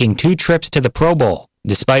 and making 2 trips to the Pro Bowl.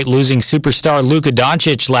 Despite losing superstar Luka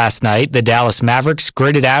Doncic last night, the Dallas Mavericks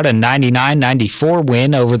gritted out a 99-94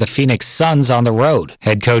 win over the Phoenix Suns on the road.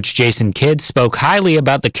 Head coach Jason Kidd spoke highly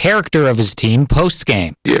about the character of his team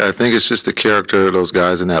post-game. Yeah, I think it's just the character of those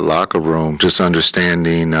guys in that locker room, just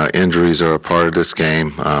understanding injuries are a part of this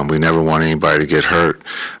game. We never want anybody to get hurt.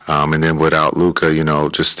 And then without Luka,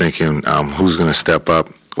 just thinking who's going to step up.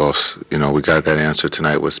 Well, we got that answer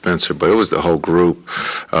tonight with Spencer, but it was the whole group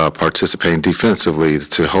participating defensively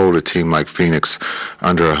to hold a team like Phoenix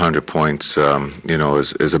under 100 points,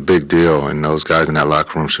 is a big deal, and those guys in that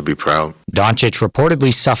locker room should be proud. Doncic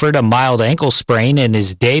reportedly suffered a mild ankle sprain in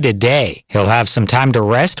his day-to-day. He'll have some time to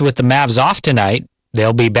rest with the Mavs off tonight.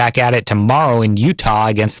 They'll be back at it tomorrow in Utah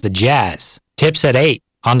against the Jazz. Tips at 8.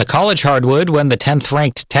 On the college hardwood, when the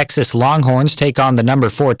 10th-ranked Texas Longhorns take on the number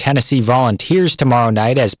 4 Tennessee Volunteers tomorrow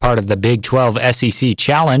night as part of the Big 12 SEC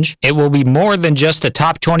Challenge, it will be more than just a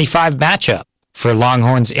top 25 matchup. For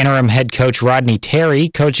Longhorns interim head coach Rodney Terry,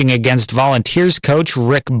 coaching against Volunteers coach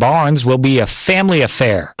Rick Barnes will be a family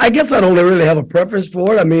affair. I guess I don't really have a preference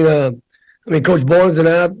for it. I mean, Coach Barnes and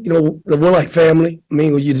I, we're like family. I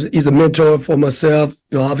mean, he's a mentor for myself.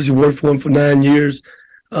 Obviously worked for him for 9 years.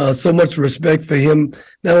 So much respect for him,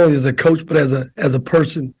 not only as a coach, but as a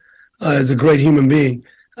person, as a great human being.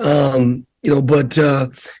 I know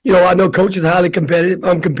Coach is highly competitive.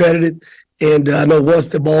 I'm competitive. And I know once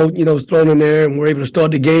the ball, is thrown in there and we're able to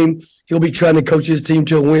start the game, he'll be trying to coach his team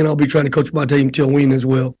to a win. I'll be trying to coach my team to a win as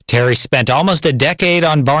well. Terry spent almost a decade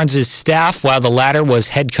on Barnes' staff while the latter was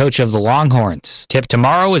head coach of the Longhorns. Tip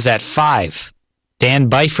tomorrow is at 5. Dan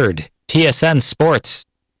Byford, TSN Sports.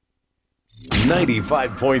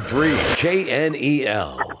 95.3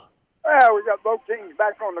 KNEL. Well, we got both teams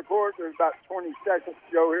back on the court. There's about 20 seconds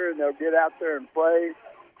to go here, and they'll get out there and play.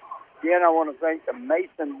 Again, I want to thank the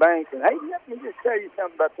Mason Bank. And, hey, let me just tell you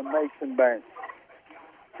something about the Mason Bank.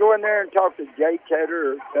 Go in there and talk to Jay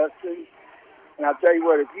Tedder or Dustin. And I'll tell you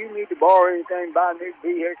what, if you need to borrow anything, buy a new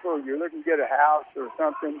vehicle, or you're looking to get a house or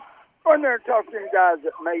something, go in there and talk to them guys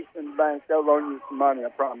at Mason Bank. They'll loan you some money, I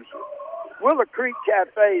promise you. Willow Creek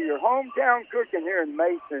Cafe, your hometown cooking here in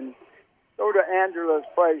Mason. Go to Angela's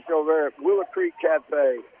place over there at Willow Creek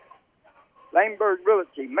Cafe. Laneburg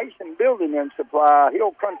Realty, Mason Building and Supply,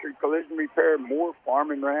 Hill Country Collision Repair, Moore Farm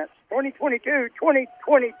and Ranch.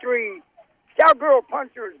 2022-2023 Cowgirl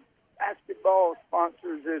Punchers basketball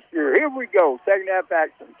sponsors this year. Here we go, second half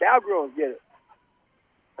action. Cowgirls get it.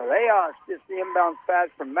 So they are just the inbound pass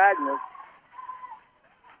from Magnus.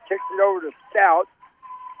 Kicks it over to Stout.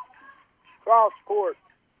 Cross court,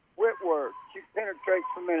 Whitworth. She penetrates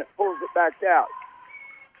for a minute, pulls it back out.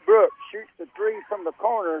 Brooks shoots the three from the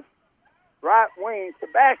corner. Right wing,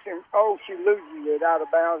 Sebastian. Oh, she loses it out of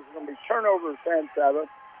bounds. It's going to be turnover for San Saba.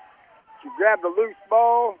 She grabbed a loose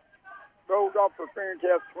ball, rolled off her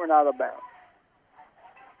fingertips, went out of bounds.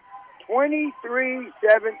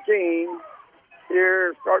 23-17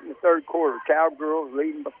 here, starting the third quarter. Cowgirls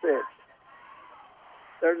leading by 6.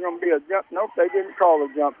 There's going to be a jump. Nope, they didn't call a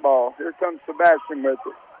jump ball. Here comes Sebastian with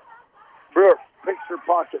it. Brooks picks her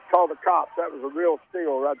pocket, call the cops. That was a real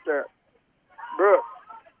steal right there. Brooks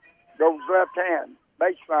goes left hand,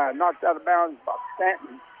 baseline, knocked out of bounds by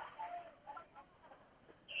Stanton.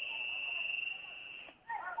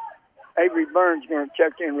 Avery Burns going to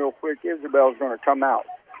check in real quick. Isabel's going to come out.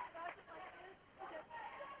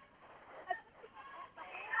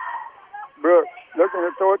 Brooks looking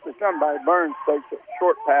to throw it to somebody. Burns takes it.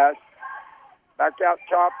 Short pass. Back out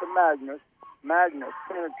top to Magnus. Magnus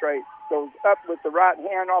penetrates. Goes up with the right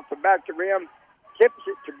hand off the back of the rim. Tips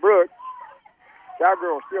it to Brooks.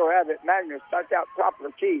 Cowgirls still have it. Magnus back out top of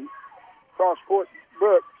the key. Cross court,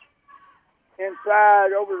 Brooks.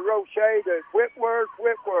 Inside over to Roche to Whitworth.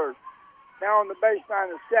 Whitworth. Now on the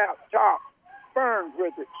baseline of Stout. Top. Burns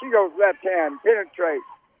with it. She goes left hand. Penetrates.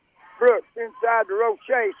 Brooks inside to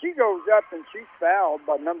Roche. She goes up and she's fouled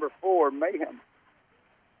by number 4, Mayhem.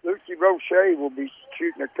 Lucy Roche will be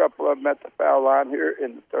shooting a couple of them at the foul line here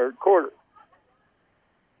in the third quarter.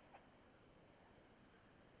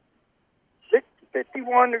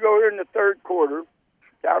 6:51 to go here in the third quarter.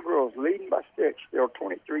 Cowgirls leading by 6, still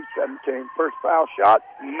 23-17. First foul shot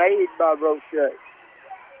made by Roche.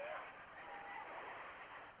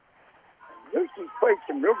 Lucy's played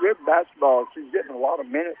some real good basketball. She's getting a lot of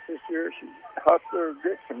minutes this year. She's a hustler,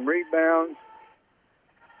 gets some rebounds.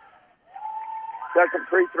 Second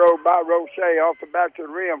free throw by Roche off the back of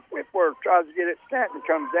the rim. Whitworth tries to get it. Stanton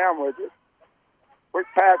comes down with it. Quick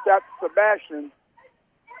pass out to Sebastian.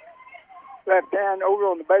 Left hand over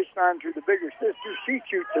on the baseline to the bigger sister. She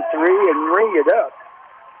shoots a 3 and ring it up.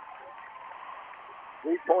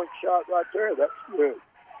 3-point shot right there. That's good.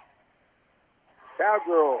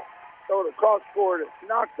 Cowgirl throw it across court. It's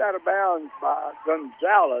knocked out of bounds by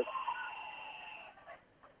Gonzalez.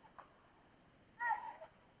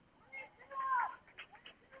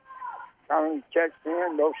 Conley checks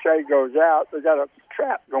in. O'Shea goes out. They got a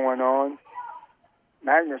trap going on.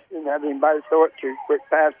 Magnus didn't have anybody to throw it to. Quick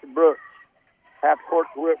pass to Brooks. Half court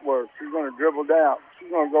to Whitworth. She's going to dribble down. She's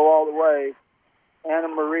going to go all the way. Anna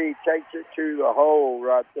Marie takes it to the hole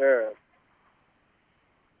right there.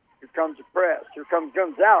 Here comes the press. Here comes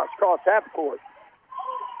Gonzalez across half court.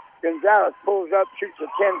 Gonzalez pulls up, shoots a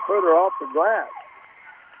 10-footer off the glass.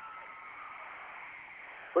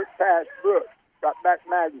 Quick pass, Brooks. Got back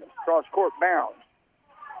Magnus. Cross court bounds.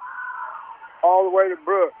 All the way to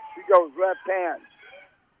Brooks. She goes left hand.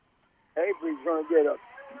 Avery's going to get a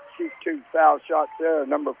shoot 2 foul shots there.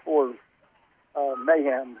 Number 4,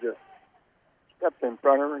 Mayhem just stepped in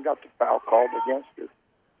front of her and got the foul called against her.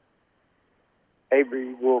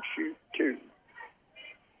 Avery will shoot 2.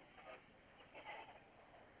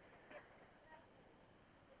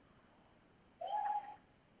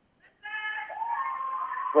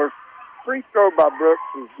 First free throw by Brooks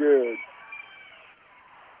is good.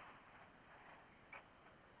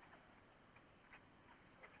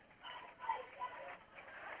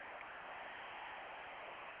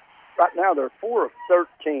 Right now they're 4 of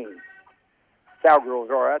 13. Cowgirls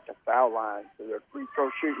are at the foul line, so their free throw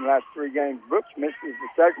shooting last 3 games. Brooks misses the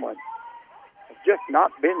second one. It's just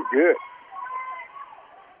not been good.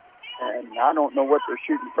 And I don't know what they're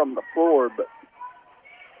shooting from the floor, but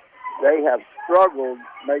they have struggled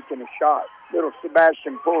making a shot. Little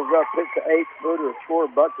Sebastian pulls up, hits the 8-footer, score a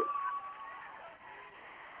bucket.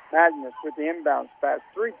 Magnus with the inbounds pass,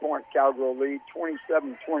 3-point Cowgirl lead,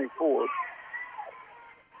 27-24.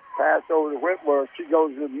 Pass over to Whitworth. She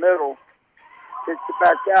goes to the middle, kicks it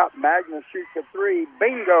back out. Magnus shoots a 3.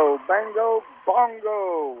 Bingo, bango,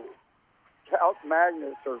 bongo. South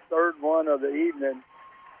Magnus, her third one of the evening.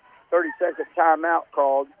 30-second timeout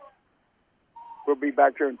called. We'll be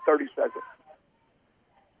back here in 30 seconds.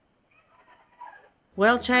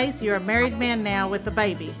 Well, Chase, you're a married man now with a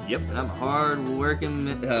baby. Yep, and I'm hard working.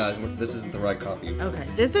 This isn't the right copy. Okay.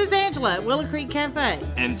 This is Angela at Willow Creek Cafe.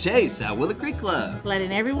 And Chase at Willow Creek Club.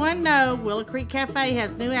 Letting everyone know Willow Creek Cafe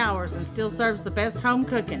has new hours and still serves the best home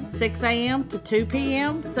cooking. 6 a.m. to 2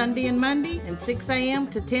 p.m. Sunday and Monday, and 6 a.m.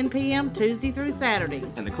 to 10 p.m. Tuesday through Saturday.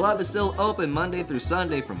 And the club is still open Monday through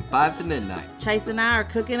Sunday from 5 to midnight. Chase and I are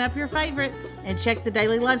cooking up your favorites. And check the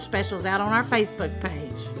daily lunch specials out on our Facebook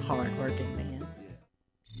page. Hard working man.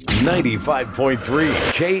 95.3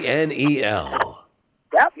 KNEL.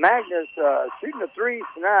 That Magnus shooting the 3s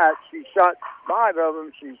tonight. She shot 5 of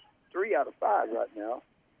them. She's 3 out of 5 right now.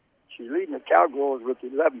 She's leading the Cowgirls with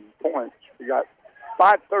 11 points. We got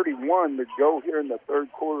 5:31 to go here in the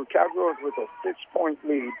third quarter. Cowgirls with a 6-point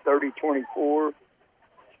lead, 30-24.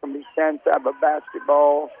 It's going to be San Saba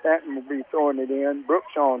basketball. Stanton will be throwing it in.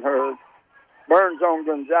 Brooks on her. Burns on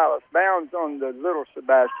Gonzalez. Bounds on the little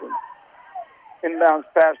Sebastian. Inbounds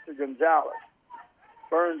pass to Gonzalez.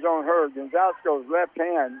 Burns on her. Gonzalez goes left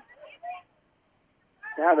hand.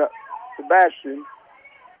 Now to Sebastian.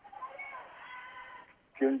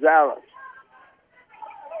 Gonzalez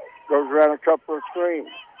goes around a couple of screens.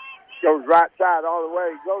 Goes right side all the way.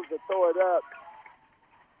 Goes to throw it up.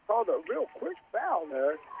 Called a real quick foul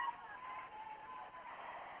there.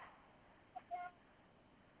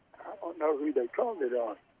 I don't know who they called it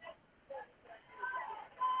on.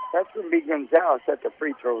 That's going to be Gonzalez at the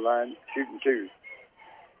free throw line, shooting 2.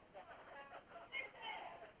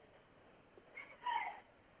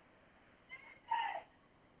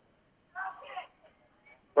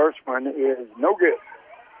 First one is no good.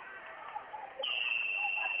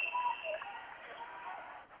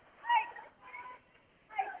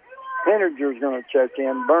 Henninger's going to check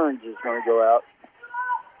in. Burns is going to go out.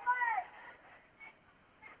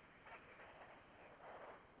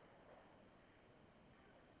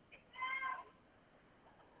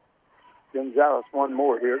 Gonzalez one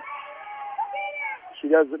more here. She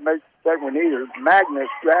doesn't make the second one either. Magnus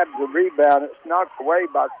grabs the rebound. It's knocked away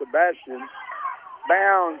by Sebastian.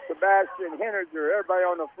 Bounds, Sebastian, Henninger, everybody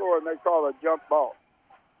on the floor, and they call a jump ball.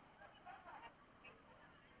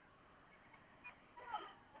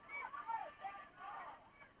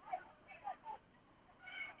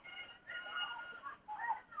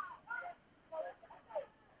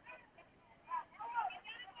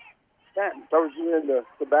 Stanton throws it into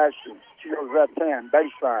Sebastian. She goes left hand,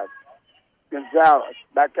 baseline. Gonzalez,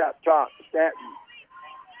 back out top. Stanton.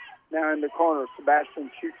 Now in the corner,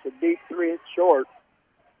 Sebastian shoots a deep 3, it's short.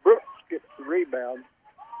 Brooks gets the rebound.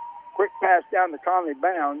 Quick pass down to Conley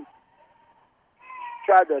Bounds.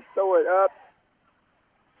 Tried to throw it up.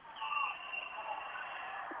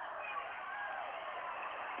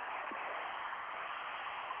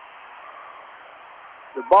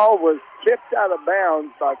 The ball was tipped out of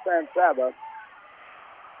bounds by San Saba,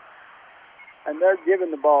 and they're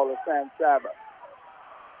giving the ball to San Saba.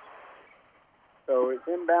 So it's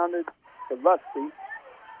inbounded to Lusty.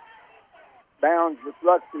 Bounds with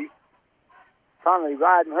Lusty. Conley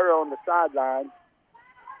riding her on the sideline.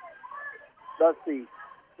 Lusty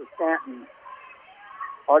to Stanton.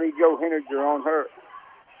 Artie Joe Henninger on her.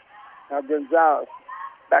 Now Gonzalez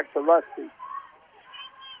back to Lusty.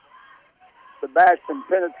 Sebastian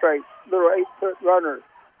penetrates, little 8-foot runner.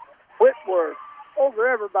 Whitworth over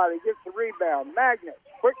everybody, gets the rebound. Magnus,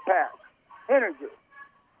 quick pass. Henninger.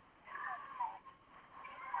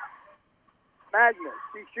 Magnus,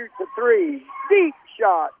 he shoots a three. Deep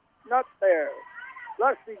shot, not there.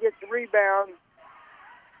 Lusty gets the rebound.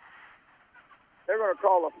 They're going to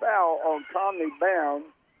call a foul on Conley Bound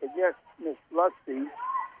against Miss Lusty.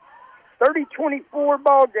 30-24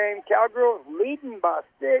 ball game. Cowgirls leading by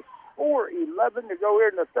 6. 4:11 to go here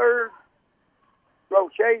in the third.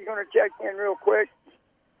 Roche's going to check in real quick.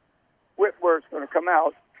 Whitworth's going to come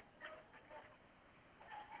out.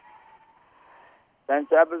 San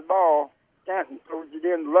Saba's ball. Stanton throws it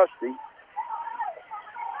in to Lusty.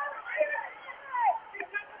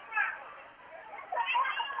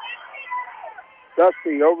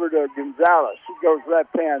 Lusty over to Gonzalez. She goes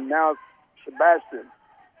left hand. Now Sebastian.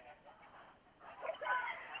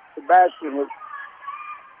 Sebastian with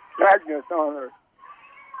Magnus on her.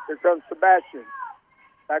 Here comes Sebastian.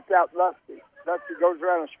 Back out Lusty. Lusty goes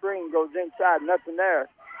around the screen, goes inside, nothing there.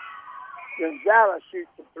 Gonzalez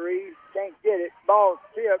shoots a three, can't get it. Ball's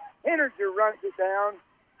tipped. Henninger runs it down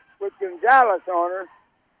with Gonzalez on her.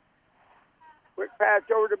 Quick pass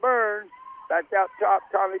over to Burns. Back out top,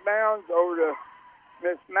 Conley Bounds over to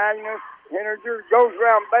Miss Magnus. Henninger goes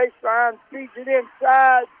around baseline, feeds it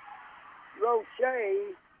inside.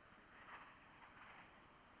 Roche.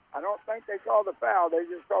 I don't think they called the foul. They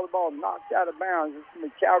just called the ball knocked out of bounds. This is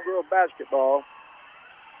going to be Cowgirl basketball.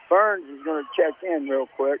 Burns is going to check in real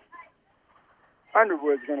quick.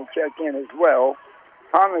 Underwood's going to check in as well.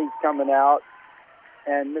 Conley's coming out,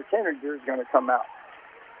 and Miss Henninger is going to come out.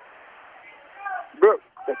 Brooks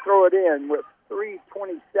to throw it in with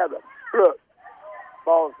 3:27. Brooks.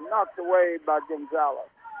 Ball's knocked away by Gonzalez.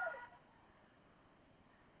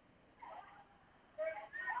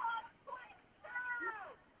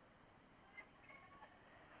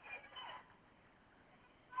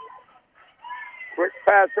 Quick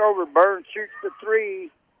pass over. Burns shoots the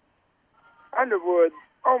three. Underwood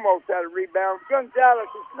almost had a rebound. Gonzalez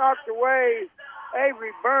is knocked away.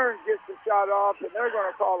 Avery Burns gets the shot off, and they're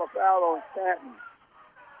going to call a foul on Stanton.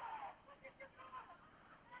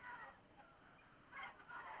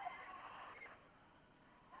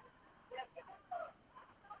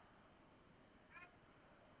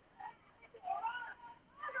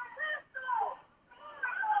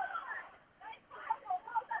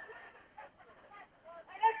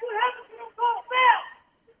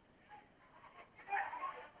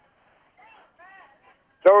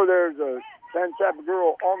 So there's a San Saba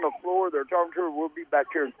girl on the floor. They're talking to her. We'll be back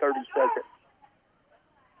here in 30 seconds.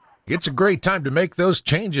 It's a great time to make those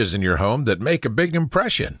changes in your home that make a big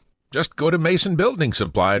impression. Just go to Mason Building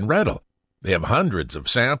Supply and Rental. They have hundreds of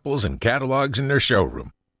samples and catalogs in their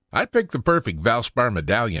showroom. I picked the perfect Valspar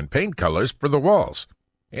medallion paint colors for the walls.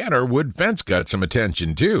 And our wood fence got some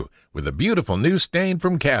attention, too, with a beautiful new stain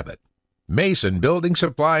from Cabot. Mason Building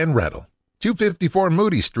Supply and Rental, 254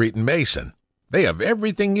 Moody Street in Mason. They have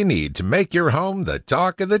everything you need to make your home the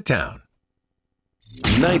talk of the town.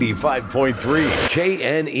 95.3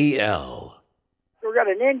 KNEL. So we got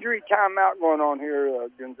an injury timeout going on here.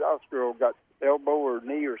 Gonzalez girl got elbow or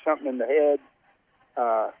knee or something in the head.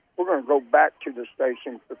 We're going to go back to the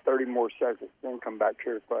station for 30 more seconds, then come back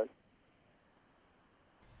here to play.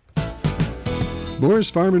 Moore's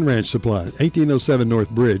Farm and Ranch Supply, 1807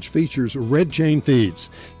 North Bridge, features Red Chain Feeds.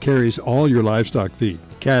 Carries all your livestock feed,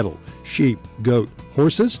 cattle, sheep, goat,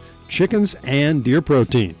 horses, chickens, and deer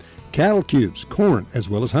protein. Cattle cubes, corn, as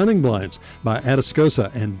well as hunting blinds by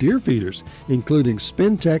Atascosa and deer feeders, including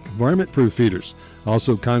Spintech varmint-proof feeders.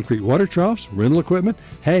 Also concrete water troughs, rental equipment,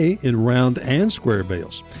 hay in round and square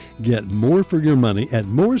bales. Get more for your money at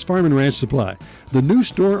Moore's Farm and Ranch Supply, the new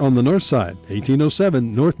store on the north side,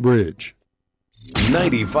 1807 North Bridge.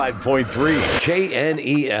 95.3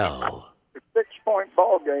 KNEL. 6-point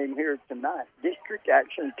ball game here tonight. District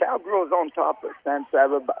action. Cowgirls on top of San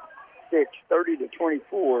Saba by 6, 30-24.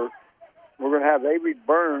 We're going to have Avery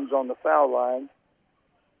Burns on the foul line.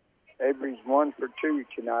 Avery's 1 for 2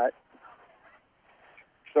 tonight.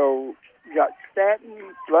 So you got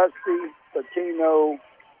Stanton, Lusty, Patino,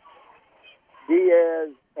 Diaz,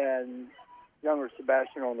 and younger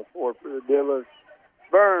Sebastian on the floor for the Dillas.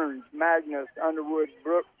 Burns, Magnus, Underwood,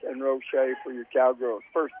 Brooks, and Roche for your Cowgirls.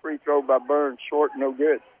 First free throw by Burns, short, no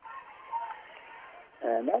good.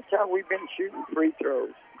 And that's how we've been shooting free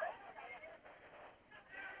throws.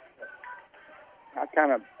 I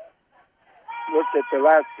kind of looked at the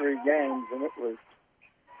last three games, and it was,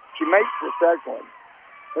 she makes the second one.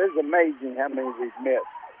 It's amazing how many we've missed.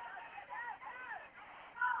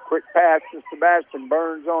 Quick pass to Sebastian,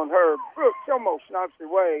 Burns on her. Brooks almost knocks it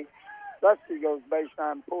away. Lusty goes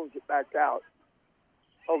baseline, pulls it back out.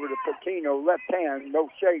 Over to Patino, left hand, no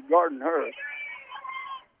shade guarding her.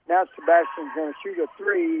 Now Sebastian's going to shoot a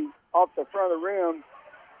three off the front of the rim.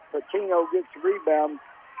 Patino gets the rebound,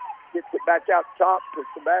 gets it back out top to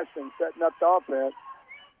Sebastian, setting up the offense.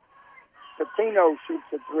 Patino shoots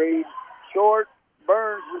a three, short,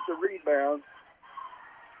 Burns with the rebound.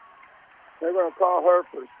 They're going to call her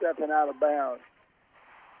for stepping out of bounds.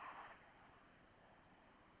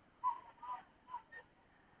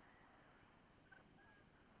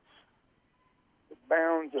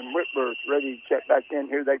 Bounds and Whitworth ready to check back in.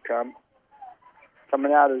 Here they come.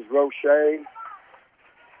 Coming out is Roche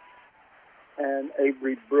and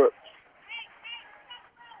Avery Brooks.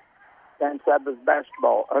 San Sabas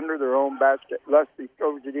basketball under their own basket. Lusty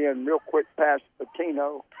throws it in. Real quick pass to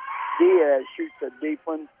Patino. Diaz shoots a deep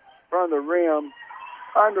one from the rim.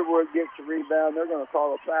 Underwood gets the rebound. They're going to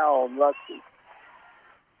call a foul on Lusty.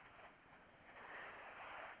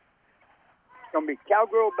 It's going to be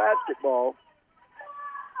Cowgirl basketball.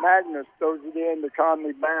 Magnus throws it in to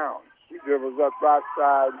Conley Bounds. She dribbles up right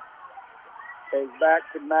side. Goes back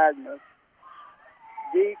to Magnus.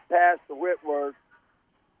 Deep pass to Whitworth.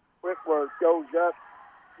 Whitworth goes up.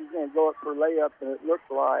 He's going to go up for layup, and it looks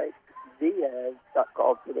like Diaz got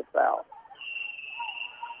called for the foul.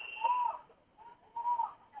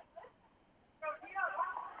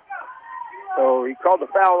 So he called the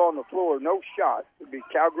foul on the floor. No shot. It'll be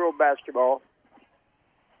Cowgirl basketball.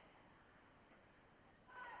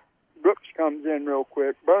 Brooks comes in real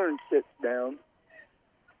quick. Burns sits down.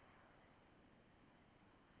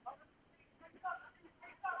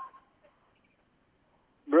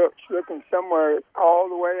 Brooks looking somewhere all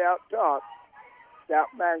the way out top. Scout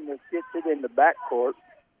Magnus gets it in the backcourt.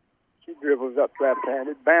 She dribbles up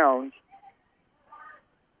left-handed. Bounds.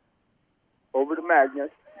 Over to Magnus.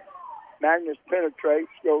 Magnus penetrates,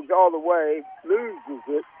 goes all the way, loses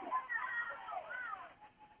it.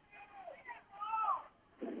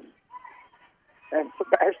 And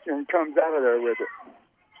Sebastian comes out of there with it.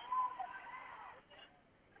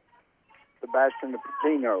 Sebastian to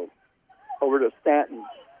Patino. Over to Stanton.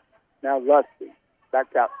 Now Lusty. Back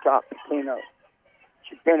out top, Patino.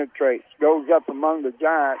 She penetrates, goes up among the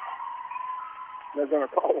Giants. They're going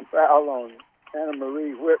to call a foul on Anna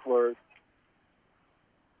Marie Whitworth.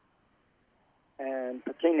 And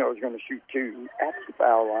Patino is going to shoot two at the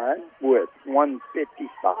foul line with 1:55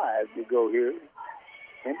 to go here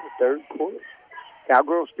in the third quarter.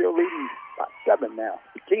 Cowgirls still leading by 7 now.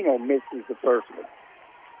 Patino misses the first one.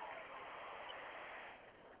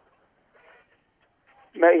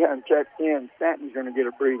 Mahan checks in. Stanton's going to get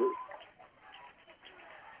a breather.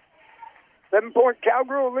 7-point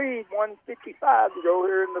Cowgirl lead, 1:55 to go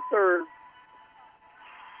here in the third.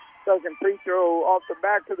 Second free throw off the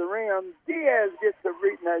back of the rim. Diaz gets the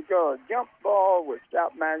jump ball with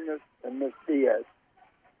Scout Magnus and Miss Diaz.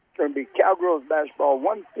 It's going to be Cowgirls basketball,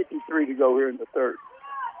 1:53 to go here in the third.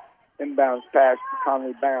 Inbounds pass to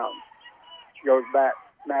Conley Bounds. She goes back,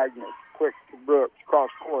 Magnus, quick to Brooks,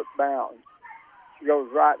 cross court, Bounds. She goes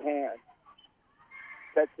right hand.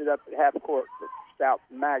 Sets it up at half court for Scout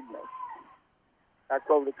Magnus. Back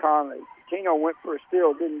over to Conley. Patino went for a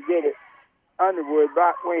steal, didn't get it. Underwood,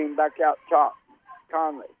 right wing, back out top.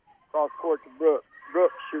 Conley, cross court to Brooks.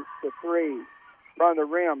 Brooks shoots the three. From the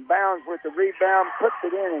rim, Bounds with the rebound, puts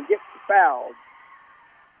it in and gets fouled.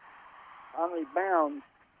 Conley Bounds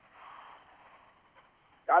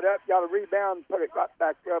got up, got a rebound, put it right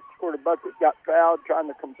back up, scored a bucket, got fouled, trying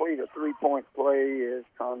to complete a three-point play is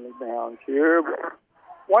Conley Bounds here.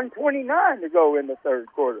 1:29 to go in the third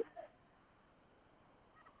quarter.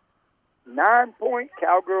 9-point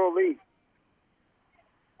Cowgirl lead.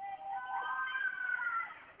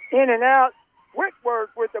 In and out, Whitworth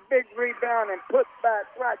with a big rebound and puts back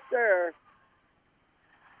right there.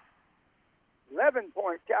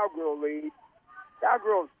 11-point Cowgirl lead.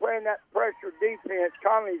 Cowgirls playing that pressure defense.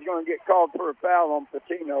 Conley's going to get called for a foul on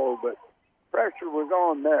Patino, but pressure was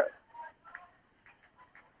on there.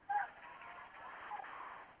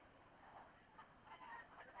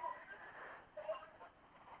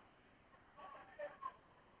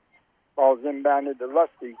 Ball's inbounded to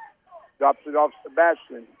Lusty. Drops it off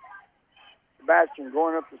Sebastian. Sebastian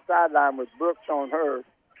going up the sideline with Brooks on her.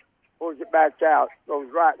 Pulls it back out. Goes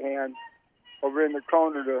right hand over in the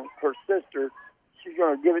corner to her sister. She's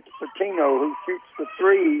going to give it to Patino, who shoots the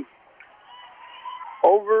three.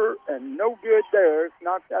 Over and no good there. It's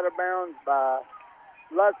knocked out of bounds by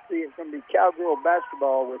Lusty. It's going to be Cowgirl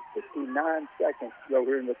basketball with 59 seconds to go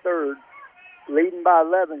here in the third. Leading by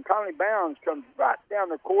 11. Conley Bounds comes right down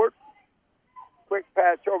the court. Quick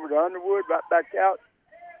pass over to Underwood, right back out.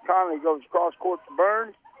 Conley goes across court to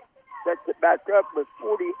Burns. Sets it back up with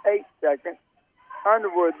 48 seconds.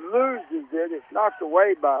 Underwood loses it. It's knocked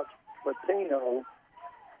away by Patino.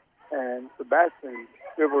 And Sebastian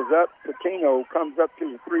dribbles up. Patino comes up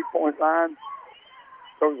to the three-point line.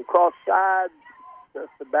 Goes across side to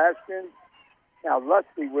Sebastian. Now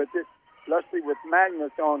Lusty with it. Lusty with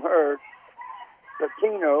Magnus on her.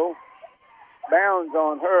 Patino. Bounds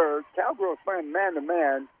on her. Cowgirls playing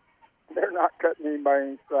man-to-man. They're not cutting anybody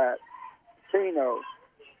any slack. Patino.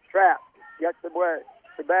 Trapped. Gets away.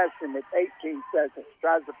 Sebastian with 18 seconds.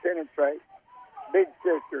 Tries to penetrate. Big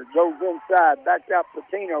sister goes inside. Back out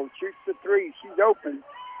Patino. Shoots the three. She's open.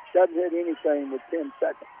 Doesn't hit anything with 10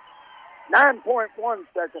 seconds. 9.1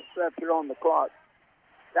 seconds left here on the clock.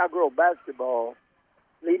 Cowgirl basketball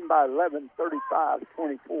leading by 11,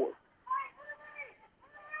 35-24.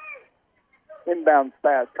 Inbound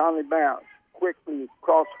pass. Conley Bounds. Quickly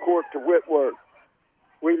across court to Whitworth.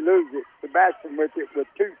 We lose it. Sebastian with it with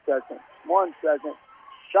 2 seconds. 1 second.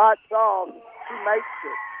 Shots off. She makes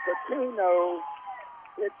it. Patino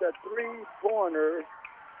hits a three-pointer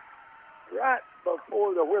right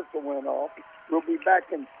before the whistle went off. We'll be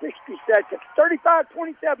back in 60 seconds.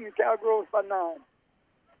 35-27, Cowgirls by 9.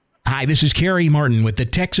 Hi, this is Kerry Martin with the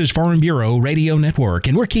Texas Farm Bureau Radio Network,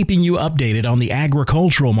 and we're keeping you updated on the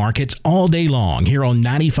agricultural markets all day long here on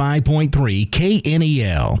 95.3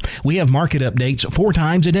 KNEL. We have market updates 4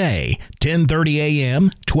 times a day, 10:30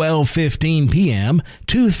 a.m., 12:15 p.m.,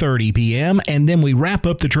 2:30 p.m., and then we wrap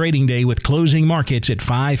up the trading day with closing markets at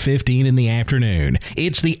 5:15 in the afternoon.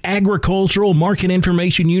 It's the agricultural market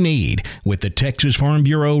information you need with the Texas Farm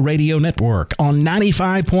Bureau Radio Network on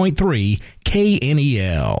 95.3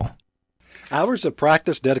 KNEL. Hours of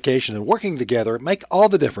practice, dedication, and working together make all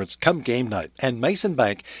the difference come game night, and Mason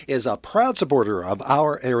Bank is a proud supporter of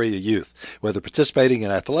our area youth. Whether participating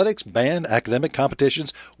in athletics, band, academic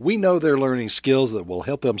competitions, we know they're learning skills that will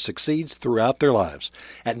help them succeed throughout their lives.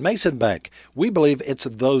 At Mason Bank, we believe it's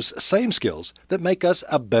those same skills that make us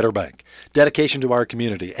a better bank. Dedication to our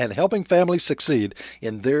community and helping families succeed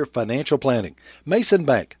in their financial planning. Mason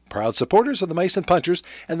Bank, proud supporters of the Mason Punchers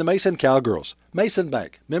and the Mason Cowgirls. Mason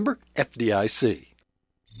Bank, member FDIC. 95.3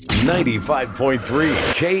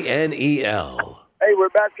 KNEL. Hey, we're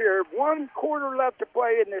back here. 1 quarter left to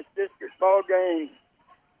play in this district ball game.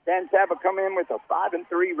 San Saba come in with a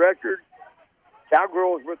 5-3 record.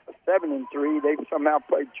 Cowgirls with a 7-3. They've somehow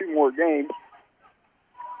played 2 more games.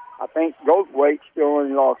 I think Goldthwaite still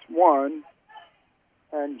only lost 1.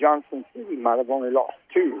 And Johnson City might have only lost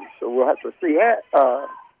 2. So we'll have to see that.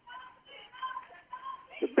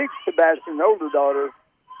 The big Sebastian, the older daughter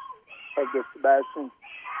of the Sebastian,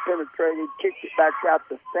 penetrated, kicked it back out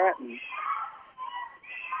to Stanton.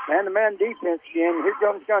 Man-to-man defense again. Here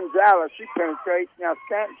comes Gonzalez. She penetrates. Now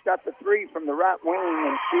Stanton's got the 3 from the right wing,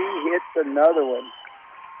 and she hits another one.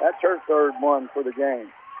 That's her 3rd one for the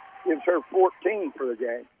game. Gives her 14 for the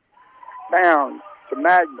game. Bounds to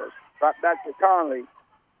Magnus. Right back to Conley.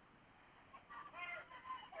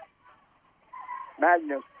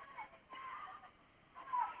 Magnus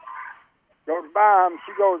goes by him.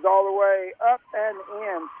 She goes all the way up and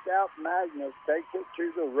in. South Magnus takes it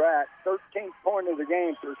to the rack. 13th point of the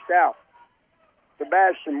game for South.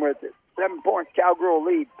 Sebastian with it. 7-point Cowgirl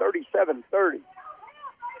lead, 37-30.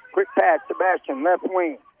 Quick pass, Sebastian, left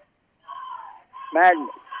wing. Magnus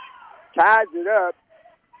ties it up.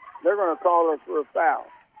 They're going to call her for a foul.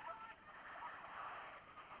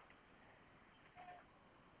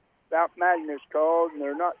 South Magnus called, and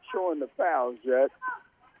they're not showing the fouls yet.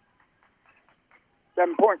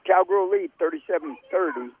 7-point Cowgirl lead,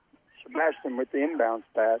 37-30. Sebastian with the inbounds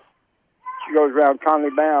pass. She goes around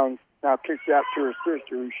Conley Bounds. Now kicks out to her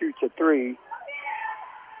sister, who shoots a 3.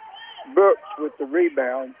 Brooks with the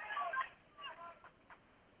rebound.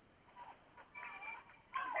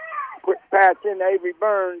 Quick pass in Avery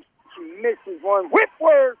Burns. She misses one.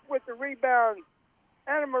 Whitworth with the rebound.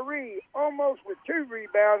 Anna Marie almost with 2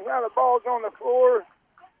 rebounds. Now the ball's on the floor.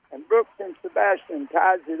 And Brooks and Sebastian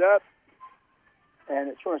ties it up. And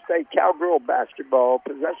it's going to stay Cowgirl basketball.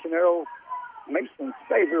 Possession arrow Mason's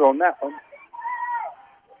favor on that one.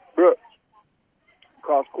 Brooks.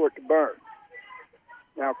 Cross court to Burns.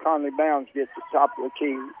 Now Conley Bounds gets the top of the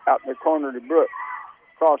key out in the corner to Brooks.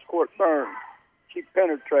 Cross court Burns. She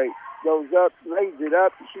penetrates, goes up, lays it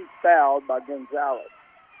up, and she's fouled by Gonzalez.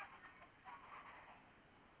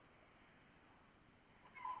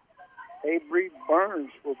 Avery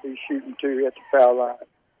Burns will be shooting two at the foul line.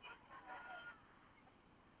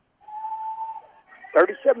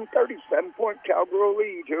 37-30, 7-point Cowgirl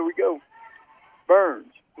lead. Here we go.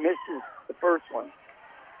 Burns misses the first one.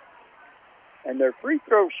 And their free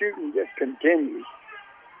throw shooting just continues.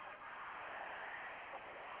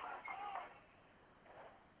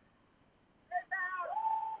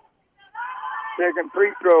 Second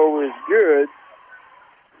free throw is good.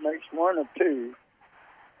 Makes one of two.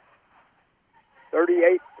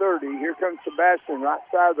 38-30. Here comes Sebastian, right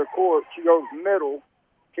side of the court. She goes middle.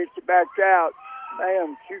 Kicks it back out.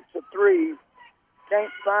 Bam, shoots a three.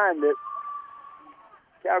 Can't find it.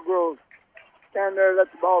 Cowgirls stand there,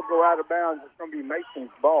 let the ball go out of bounds. It's going to be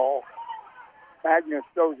Mason's ball. Magnus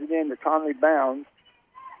throws it in to Conley Bounds.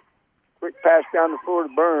 Quick pass down the floor to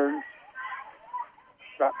Burns.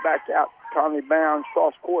 Right back out to Conley Bounds.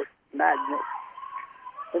 Cross court, Magnus.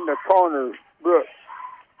 In the corner, Brooks.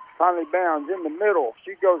 Conley Bounds in the middle.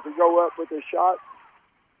 She goes to go up with a shot.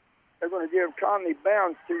 They're going to give Conley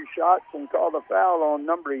Bounds two shots and call the foul on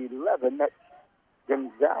number 11. That's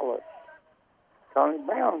Gonzalez. Conley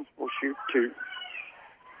Bounds will shoot two.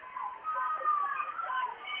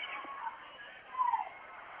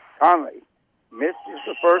 Conley misses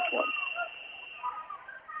the first one.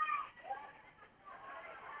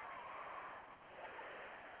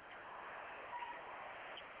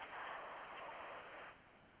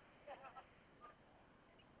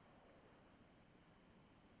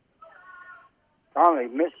 Conley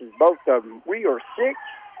misses both of them. We are 6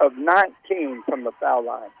 of 19 from the foul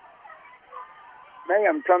line.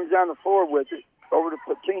 Mayhem comes down the floor with it. Over to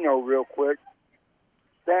Patino real quick.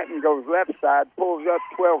 Stanton goes left side, pulls up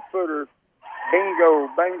 12-footer. Bingo,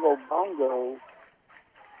 bango, bongo.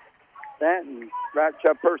 Stanton racks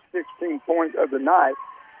up her 16th point of the night.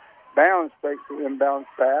 Bounds takes the inbound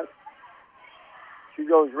pass. She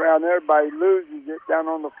goes around. Everybody loses it. Down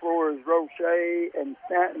on the floor is Roche and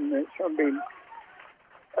Stanton. It's going to be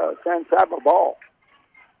San Saba ball.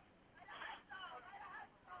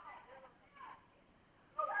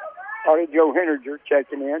 Audie Joe Henninger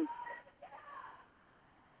checking in.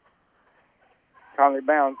 Conley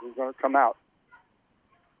Bounds is going to come out.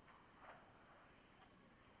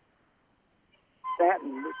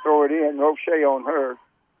 Stanton to throw it in. Roche on her.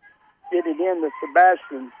 Get it in to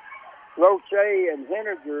Sebastian. Roche and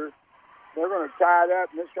Henninger, they're going to tie it up,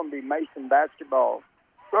 and it's going to be Mason basketball.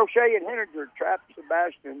 Roche and Henninger trapped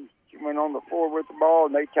Sebastian. She went on the floor with the ball,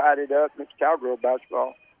 and they tied it up, and it's Cowgirl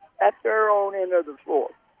basketball at their own end of the floor.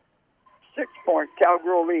 6-point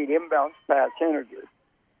Cowgirl lead. Inbounds pass, Henninger.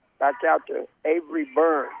 Back out to Avery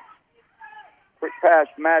Burns. Quick pass,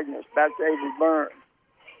 Magnus. Back to Avery Burns.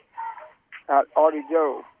 Out Audie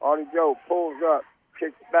Joe. Audie Joe pulls up.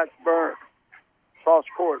 Kicks it back to Burns. Cross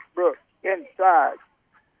court, Brooks. Inside.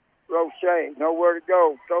 Roche. Nowhere to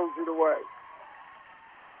go. Throws it away.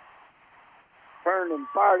 Turned and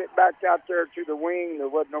fired it back out there to the wing. There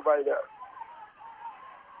wasn't nobody there.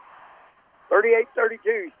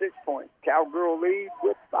 38-32, 6-point. Cowgirl lead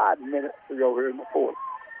with 5 minutes to go here in the fourth.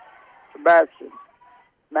 Sebastian.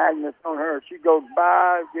 Magnus on her. She goes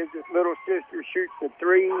by, gives it little sister, shoots the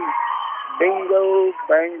three. Bingo,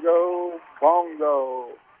 bango, bongo.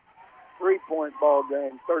 3-point ball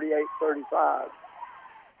game, 38-35.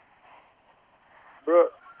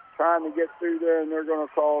 Brooks trying to get through there, and they're going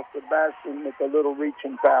to call Sebastian with a little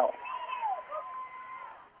reaching foul.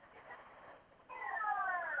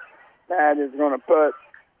 That is going to put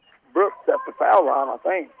Brooks at the foul line, I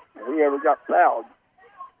think. Whoever got fouled.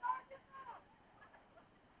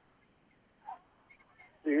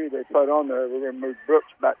 See who they put on there. We're going to move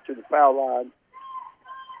Brooks back to the foul line.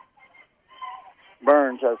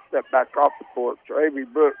 Burns has stepped back off the court. So Avery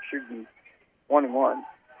Brooks shooting 1-1.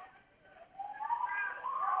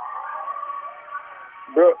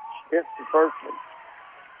 Brooks hits the first one.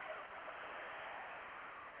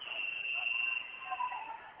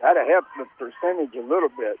 That'll help the percentage a little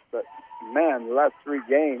bit, but man, the last 3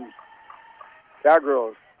 games,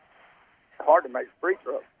 Cowgirls, hard to make free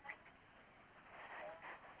throws.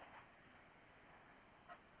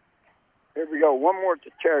 Here we go. One more to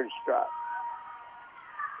Charity Stripe.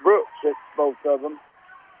 Brooks hits both of them.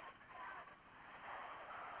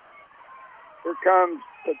 Here comes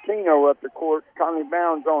Patino up the court. Conley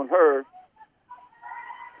Bounds on her.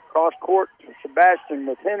 Cross court to Sebastian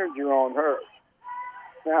with Henninger on her.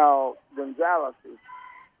 Now Gonzalez is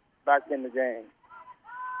back in the game.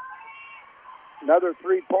 Another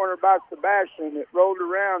three-pointer by Sebastian. It rolled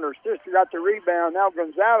around. Her sister got the rebound. Now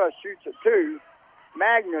Gonzalez shoots a two.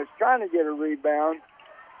 Magnus trying to get a rebound.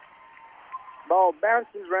 Ball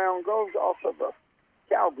bounces around, goes off of a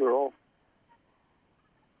Cowgirl.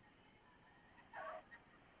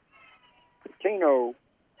 Patino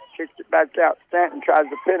kicks it back out. Stanton tries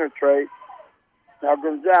to penetrate. Now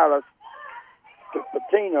Gonzalez to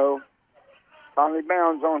Patino. Finally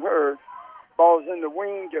bounds on her. Ball's in the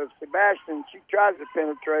wing of Sebastian. She tries to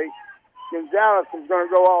penetrate. Gonzalez is going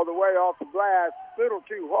to go all the way off the glass. A little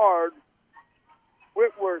too hard.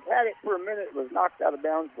 Whitworth had it for a minute. It was knocked out of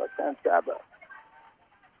bounds by San Saba.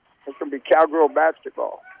 It's going to be Cowgirl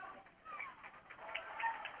basketball.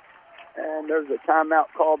 And there's a timeout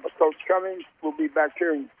called by Coach Cummings. We'll be back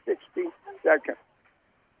here in 60 seconds.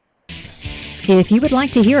 If you would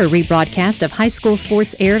like to hear a rebroadcast of high school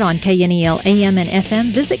sports aired on KNEL AM and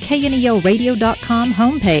FM, visit KNELradio.com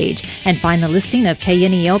homepage and find the listing of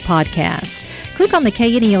KNEL podcasts. Click on the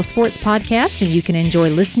KNEL Sports Podcast and you can enjoy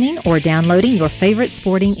listening or downloading your favorite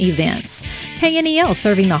sporting events. KNEL,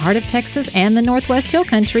 serving the heart of Texas and the Northwest Hill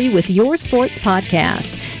Country with your sports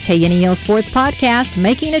podcast. KNEL Sports Podcast,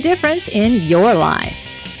 making a difference in your life.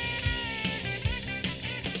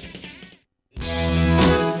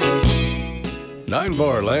 Nine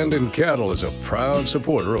Bar Land and Cattle is a proud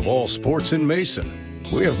supporter of all sports in Mason.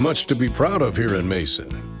 We have much to be proud of here in Mason.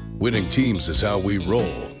 Winning teams is how we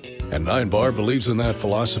roll. And Nine Bar believes in that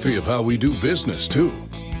philosophy of how we do business, too.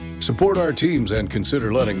 Support our teams and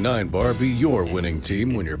consider letting Nine Bar be your winning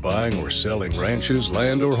team when you're buying or selling ranches,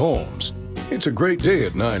 land, or homes. It's a great day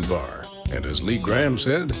at Nine Bar. And as Lee Graham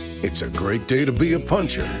said, it's a great day to be a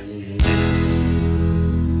puncher.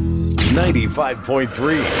 95.3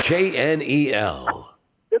 KNEL.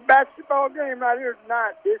 The basketball game right here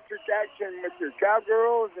tonight. District action with your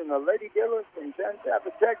Cowgirls and the Lady Gillis from San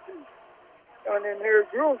Saba, Texas. Going in here,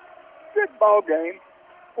 girls, good ball game,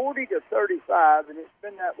 40-35, and it's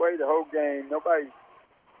been that way the whole game. Nobody's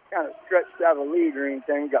kind of stretched out a lead or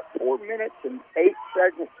anything. We got 4 minutes and 8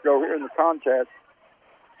 seconds to go here in the contest.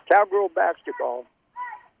 Cowgirl basketball,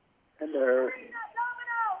 and they're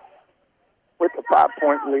with a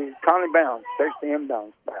 5-point lead. Conley Bounds takes the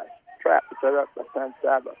inbounds pass. Trap set up by San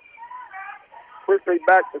Saba. Quickly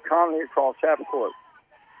back to Conley across half court.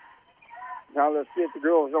 Now let's see if the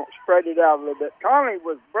girls don't spread it out a little bit. Conley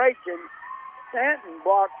was breaking. Stanton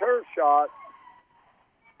blocked her shot.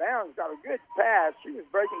 Bounds got a good pass. She was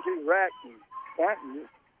breaking to the rack, and Stanton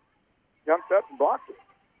just jumped up and blocked it.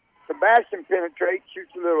 Sebastian penetrates,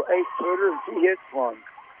 shoots a little 8-footer, and she hits one.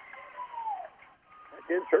 That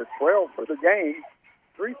gives her 12 for the game.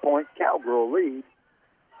 3-point Cowgirl lead.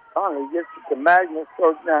 Conley gets it to Magnus,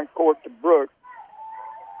 goes down court to Brooks.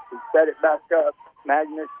 He set it back up.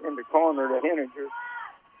 Magnus in the corner to Henninger.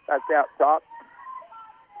 Back out top.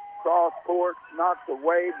 Cross court, knocked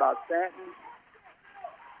away by Stanton.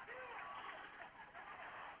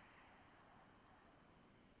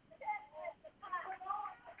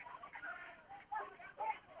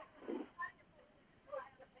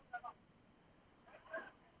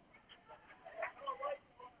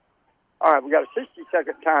 All right, we got a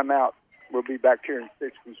 60-second timeout. We'll be back here in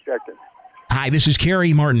 60 seconds. Hi, this is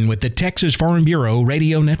Kerry Martin with the Texas Farm Bureau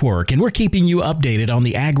Radio Network, and we're keeping you updated on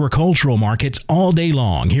the agricultural markets all day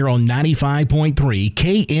long here on 95.3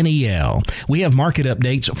 KNEL. We have market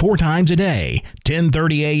updates 4 times a day,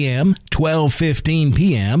 10:30 a.m., 12:15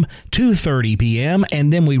 p.m., 2:30 p.m.,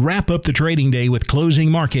 and then we wrap up the trading day with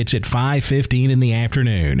closing markets at 5:15 in the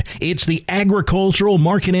afternoon. It's the agricultural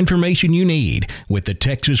market information you need with the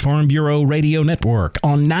Texas Farm Bureau Radio Network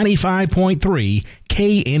on 95.3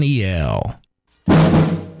 KNEL.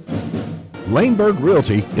 Laneburg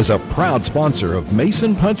Realty is a proud sponsor of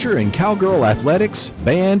Mason Puncher and Cowgirl athletics,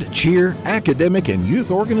 band, cheer, academic, and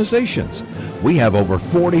youth organizations. We have over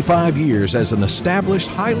 45 years as an established,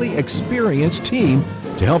 highly experienced team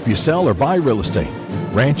to help you sell or buy real estate,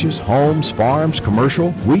 ranches, homes, farms,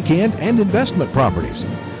 commercial, weekend, and investment properties.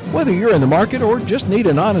 Whether you're in the market or just need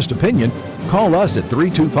an honest opinion, call us at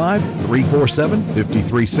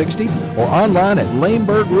 325-347-5360 or online at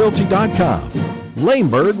laneburgrealty.com.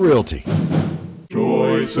 Laneburg Realty.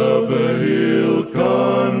 Choice of the Hill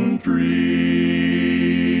Country.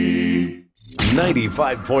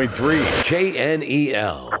 95.3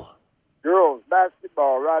 KNEL. Girls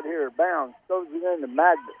basketball right here. Bounds. Throws it into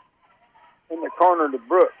Magnus. In the corner to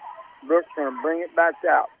Brooks. Brooks going to bring it back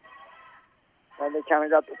out. And they kind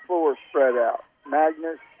of got the floor spread out.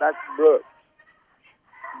 Magnus, back to Brooks.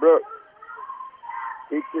 Brooks.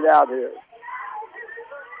 Keeps it out here.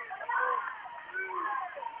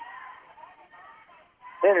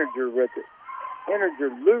 Henninger with it. Henninger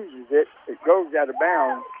loses it, it goes out of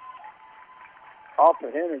bounds. Off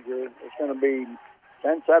of Henninger, it's going to be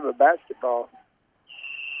San Saba basketball.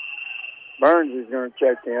 Burns is going to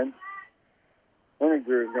check in.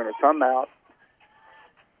 Henninger is going to come out.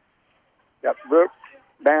 Got Brooks,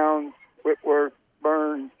 Bounds, Whitworth,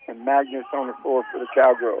 Burns, and Magnus on the floor for the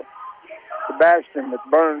Cowgirls. Sebastian with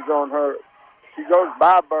Burns on her. She goes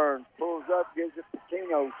by Burns, pulls up, gives it to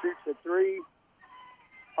Tino, shoots a three.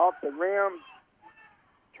 Off the rim.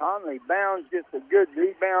 Conley Bounds gets a good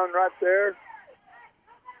rebound right there.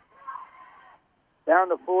 Down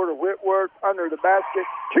the floor to Whitworth, under the basket.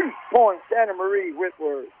 2 points, Anna Marie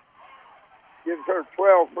Whitworth. Gives her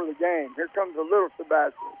 12 for the game. Here comes a little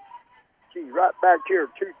Sebastian. She's right back here,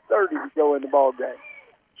 2:30 to go in the ball game.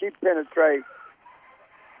 She penetrates,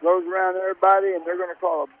 goes around everybody, and they're going to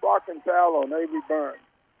call a blocking foul on Avery Burns.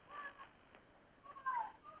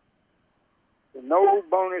 So no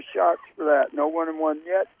bonus shots for that. No 1-and-1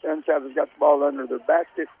 yet. San Saba's got the ball under their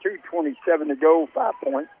basket. 2:27 to go, 5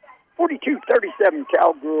 points. 42-37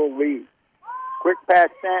 Cowgirl lead. Quick pass,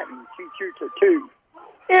 Stanton. She shoots a two.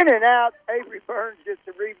 In and out. Avery Burns gets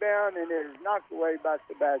the rebound, and it is knocked away by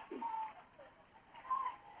Sebastian.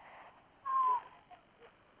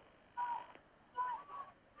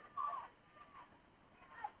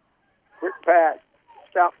 Quick pass.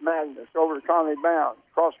 South Magnus over to Conley Bounds.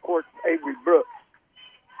 Cross court to Avery Brooks.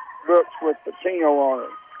 Brooks with Patino on her.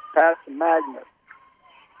 Pass to Magnus.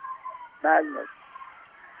 Magnus.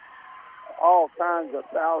 All kinds of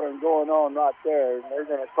fouling going on right there, and they're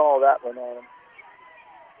going to call that one on them.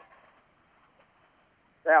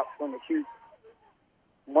 South's going to shoot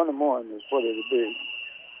 1-and-1 is what it'll be.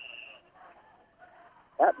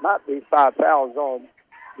 That might be 5 fouls on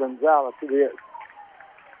Gonzalez. It is.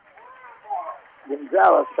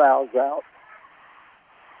 Gonzalez fouls out.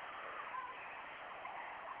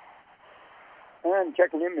 And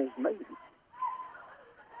checking him is Mason.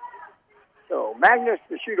 So Magnus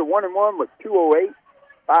to shoot a 1-and-1 with 2:08.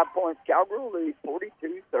 5 points. Cowgirl lead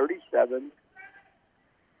 42-37.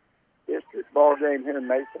 District ball game here in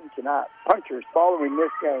Mason tonight. Punchers following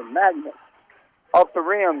this game. Magnus off the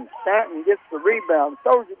rim. Stanton gets the rebound.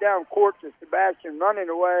 Throws it down court to Sebastian running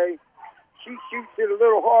away. She shoots it a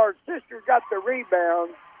little hard. Sister got the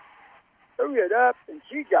rebound. Threw it up, and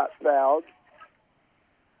she got fouled.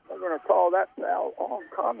 They're going to call that foul on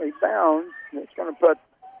Conley Bounds, and it's going to put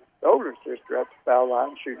the older sister at the foul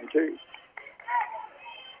line shooting two.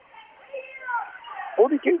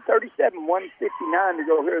 42-37, 1:59 to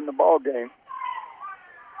go here in the ball game.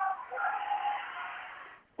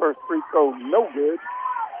 First free throw, no good.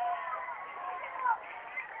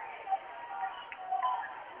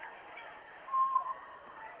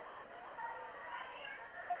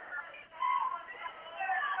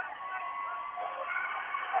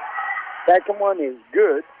 Second one is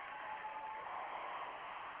good.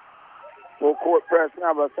 Full court press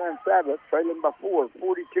now by San Saba, trailing by 4,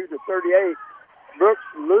 42-38. Brooks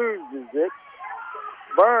loses it.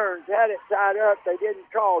 Burns had it tied up. They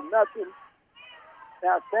didn't call nothing.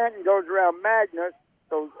 Now Stanton goes around Magnus,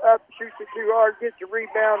 goes up, shoots it too hard, gets a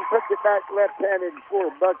rebound, puts it back left-handed for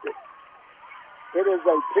a bucket. It is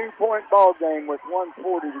a 2-point ball game with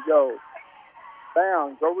 1:40 to go.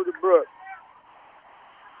 Bounds over to Brooks.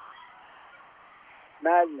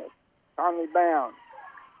 Magnus, Conley Bounds.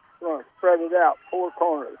 Going to spread it out, 4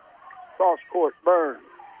 corners. Cross court, Burns.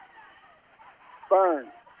 Burns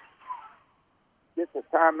gets a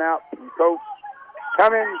timeout from Coach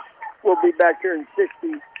Cummings. We'll be back here in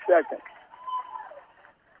 60 seconds.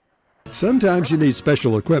 Sometimes you need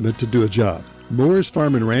special equipment to do a job. Moore's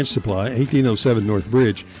Farm and Ranch Supply, 1807 North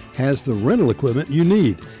Bridge, has the rental equipment you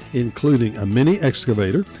need, including a mini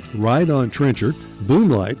excavator, ride-on trencher, boom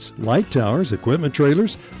lights, light towers, equipment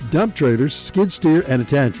trailers, dump trailers, skid steer, and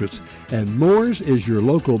attachments. And Moore's is your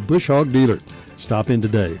local bush hog dealer. Stop in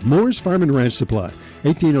today. Moore's Farm and Ranch Supply,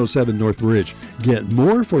 1807 North Bridge. Get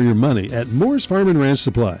more for your money at Moore's Farm and Ranch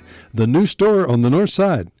Supply, the new store on the north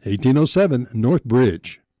side, 1807 North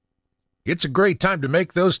Bridge. It's a great time to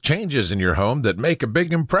make those changes in your home that make a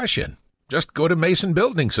big impression. Just go to Mason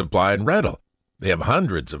Building Supply and Rental. They have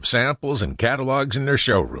hundreds of samples and catalogs in their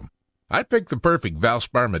showroom. I picked the perfect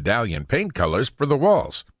Valspar medallion paint colors for the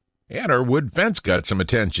walls. And our wood fence got some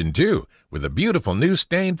attention, too, with a beautiful new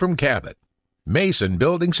stain from Cabot. Mason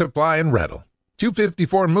Building Supply and Rental,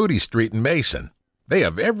 254 Moody Street in Mason. They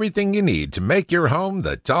have everything you need to make your home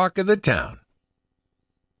the talk of the town.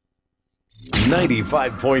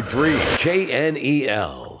 95.3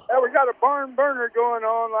 KNEL. Now we got a barn burner going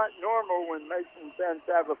on like normal when Mason San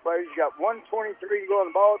Saba plays. You got 1:23 to go in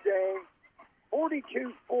the ball game.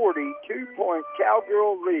 42-40, 2-point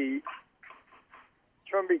Cowgirl lead.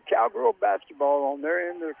 going to be Cowgirl basketball on their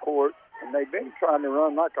end of the court, and they've been trying to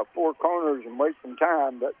run like a four corners and wasting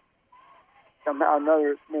time, but somehow or another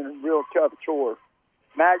it's been a real tough chore.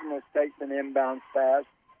 Magnus takes an inbound pass.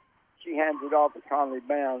 She hands it off to Conley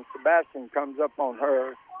Bounds. Sebastian comes up on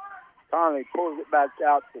her. Conley pulls it back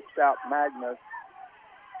out to Stout Magnus.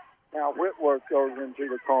 Now Whitworth goes into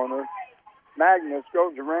the corner. Magnus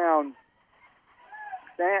goes around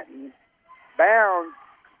Stanton. Bounds.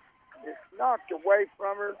 It's knocked away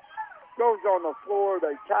from her. Goes on the floor.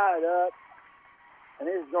 They tie it up. And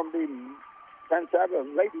it's going to be San Saba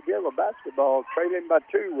Lady Dilla basketball trailing by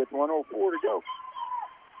 2 with 1:04 to go.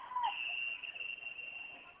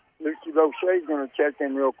 Lucy Lochet's going to check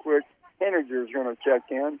in real quick. Henniger's going to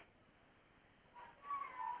check in.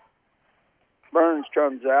 Burns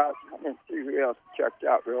comes out. Let's see who else checked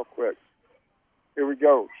out real quick. Here we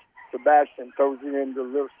go. Sebastian throws it into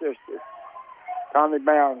little sister. Conley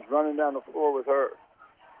Bounds running down the floor with her.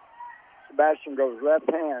 Sebastian goes left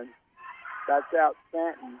hand. That's out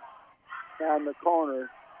Stanton. Down the corner.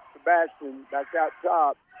 Sebastian back out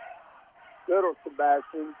top. Little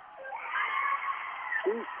Sebastian.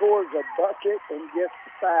 She scores a bucket and gets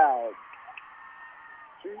fouled.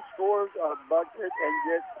 She scores a bucket and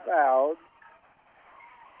gets fouled.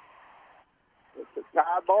 It's a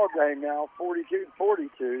tie ball game now,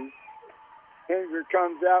 42-42. Henninger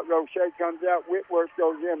comes out, Roche comes out, Whitworth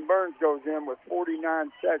goes in, Burns goes in with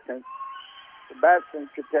 49 seconds. Sebastian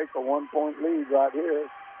could take a 1-point lead right here.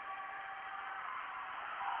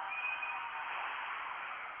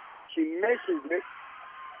 She misses it.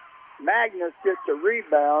 Magnus gets a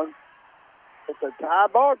rebound. It's a tie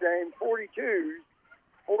ball game, 42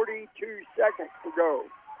 seconds to go.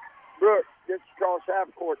 Brooks gets across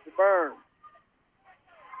half court to Burns.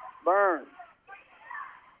 Burns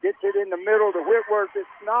gets it in the middle to Whitworth. It's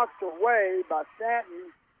knocked away by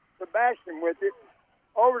Stanton. Sebastian with it.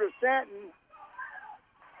 Over to Stanton.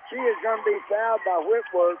 She is going to be fouled by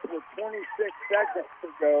Whitworth with 26 seconds to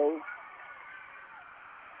go.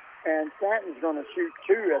 And Stanton's going to shoot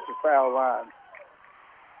 2 at the foul line.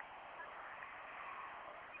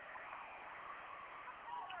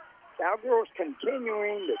 Cowgirls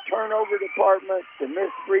continuing the turnover department, to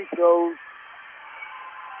miss free throws.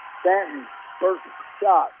 Stanton's first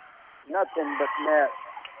shot, nothing but net.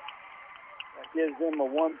 That gives them a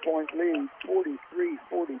 1-point lead,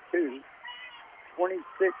 43-42.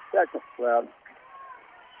 26 seconds left.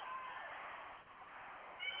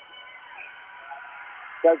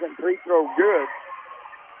 Second free throw good.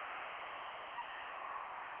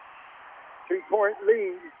 2-point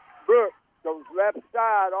lead. Brooks goes left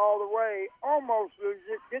side all the way. Almost loses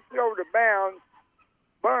it. Gets it over to Bounds.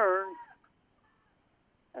 Burns.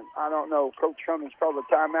 And I don't know. Coach Cummings called a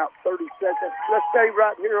timeout. 30 seconds. Let's stay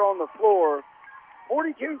right here on the floor.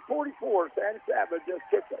 42-44. San Saba just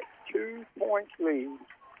took a 2-point lead.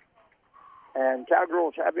 And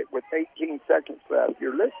Cowgirls have it with 18 seconds left.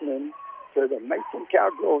 You're listening to the Mason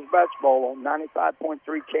Cowgirls basketball on 95.3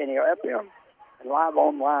 KNEL FM and live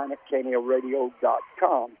online at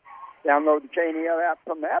KNELradio.com. Download the KNEL app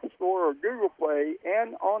from the App Store or Google Play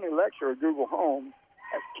and on Alexa or Google Home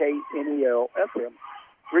at KNEL FM.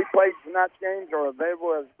 Replays of tonight's games are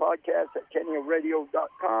available as a podcast at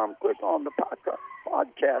KNELradio.com. Click on the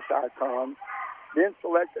podcast icon, then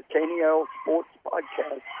select the KNEL Sports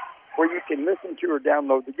Podcast where you can listen to or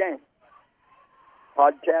download the game.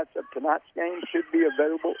 Podcasts of tonight's game should be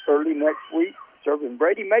available early next week. Serving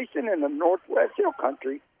Brady Mason in the Northwest Hill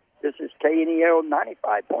Country, this is KNEL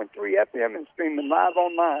 95.3 FM and streaming live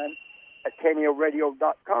online at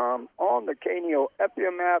KNELradio.com, on the KNEL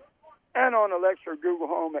FM app, and on Alexa or Google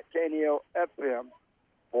Home at KNEL FM.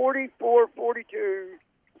 44-42,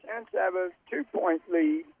 San Saba's 2-point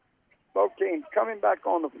lead. Both teams coming back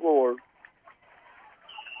on the floor.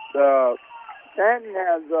 Stanton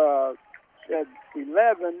has had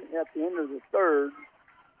 11 at the end of the third.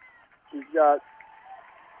 She's got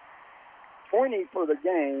 20 for the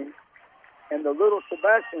game, and the little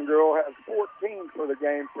Sebastian girl has 14 for the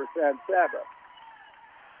game for San Saba.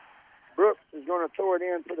 Brooks is going to throw it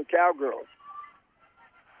in for the Cowgirls.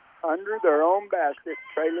 Under their own basket,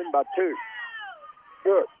 trailing by 2.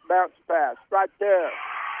 Brooks, bounce pass, right there.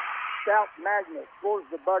 Stout Magnus scores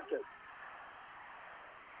the bucket.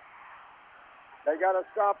 They got to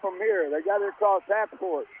stop them here. They got it across half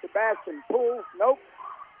court. Sebastian pulls. Nope.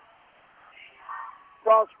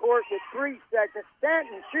 Cross court with 3 seconds.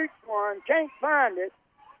 Stanton shoots one. Can't find it.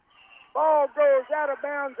 Ball goes out of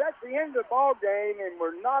bounds. That's the end of the ball game, and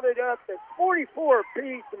we're knotted up at 44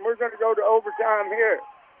 apiece, and we're going to go to overtime here.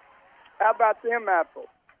 How about them apples?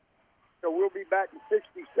 So we'll be back in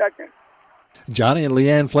 60 seconds. Johnny and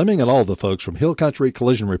Leanne Fleming and all the folks from Hill Country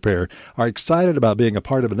Collision Repair are excited about being a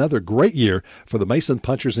part of another great year for the Mason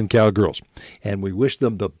Punchers and Cowgirls, and we wish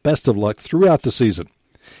them the best of luck throughout the season.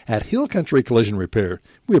 At Hill Country Collision Repair,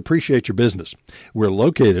 we appreciate your business. We're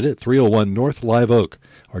located at 301 North Live Oak,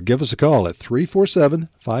 or give us a call at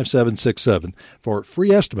 347-5767 for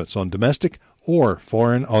free estimates on domestic or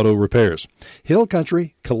foreign auto repairs. Hill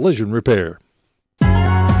Country Collision Repair.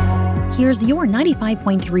 Here's your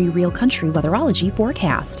 95.3 Real Country weatherology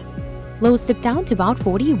forecast. Lows dip down to about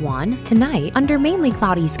 41 tonight under mainly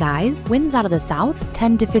cloudy skies. Winds out of the south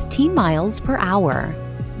 10 to 15 miles per hour.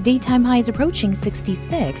 Daytime highs approaching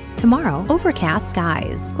 66. Tomorrow, overcast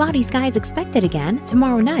skies. Cloudy skies expected again.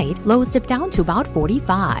 Tomorrow night, lows dip down to about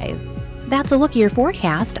 45. That's a look at your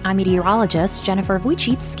forecast. I'm meteorologist Jennifer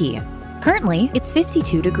Wojcicki. Currently, it's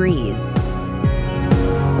 52 degrees.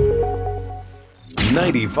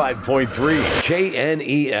 95.3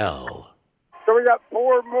 KNEL. So we got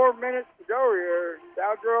 4 more minutes to go here.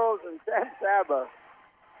 Cowgirls and San Saba.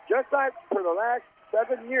 Just like for the last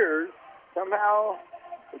 7 years, somehow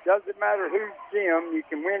it doesn't matter whose gym, you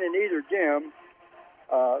can win in either gym.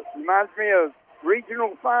 Reminds me of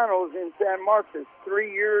regional finals in San Marcos 3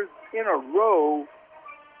 years in a row.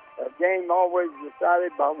 A game always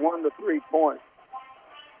decided by 1 to 3 points.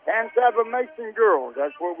 San Saba Mason girls,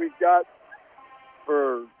 that's what we've got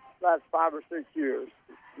for the last 5 or 6 years.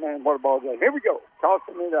 Man, what a ball game. Here we go.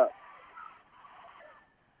 Tossing it up.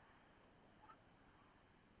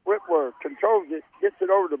 Whitworth controls it, gets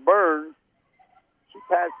it over to Burns. She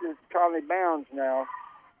passes Conley Bounds now.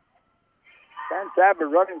 San Saba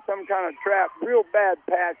running some kind of trap. Real bad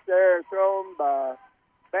pass there thrown by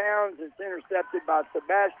Bounds. It's intercepted by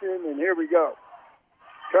Sebastian, and here we go.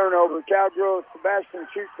 Turnover. Cowgirls. Sebastian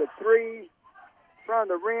shoots a 3. Front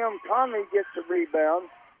of the rim. Conley gets the rebound.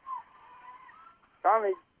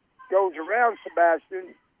 Conley goes around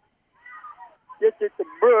Sebastian. Gets it to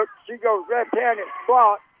Brooks. She goes left-handed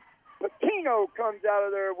block. Patino comes out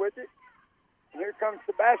of there with it. And here comes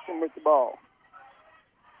Sebastian with the ball.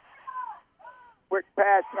 Quick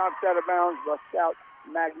pass knocked out of bounds by Scout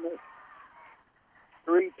Magnus.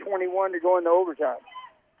 3:21 to go into overtime.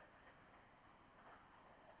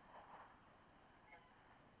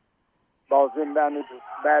 Ball's inbounded to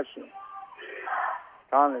Sebastian.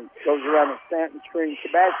 Conley goes around the Stanton screen.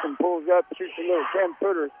 Sebastian pulls up, shoots a little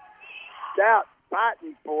 10-footer. Scout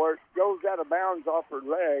fighting for it. Goes out of bounds off her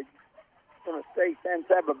leg. Going to stay San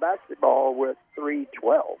Saba basketball with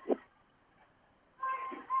 3:12.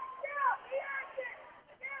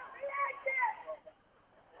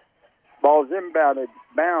 Ball's inbounded.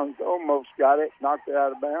 Bounds almost got it. Knocked it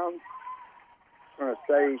out of bounds. Going to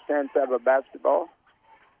stay San Saba basketball.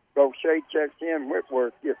 Gaucher checks in.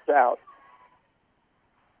 Whitworth gets out.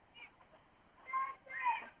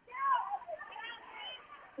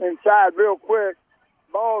 Inside real quick.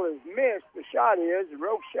 Ball is missed. The shot is.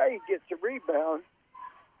 Roche gets a rebound.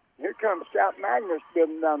 Here comes Scout Magnus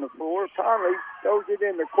building down the floor. Conley throws it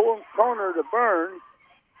in the corner to Burns.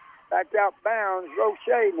 Back out bounds.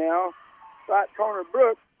 Roche now. Right corner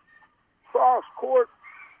Brooks. Cross court.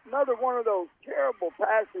 Another one of those terrible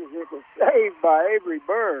passes that was saved by Avery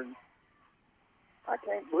Burns. I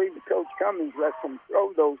can't believe Coach Cummings lets them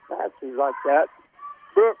throw those passes like that.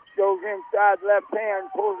 Brooks goes inside left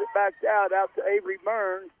hand, pulls it back out to Avery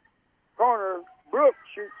Burns. Corner, Brooks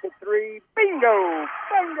shoots a 3. Bingo!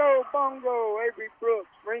 Bingo, bongo! Avery Brooks,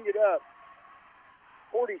 bring it up.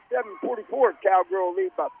 47-44, Cowgirl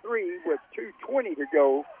lead by 3 with 2:20 to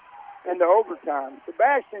go into overtime.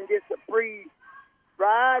 Sebastian gets a free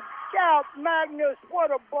ride. Scout Magnus,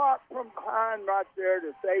 what a block from behind right there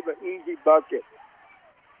to save an easy bucket.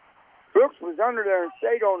 Brooks was under there and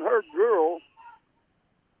stayed on her girl.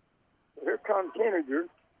 Here comes Henniger.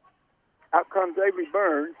 Out comes Avery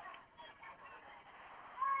Burns.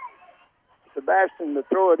 Sebastian to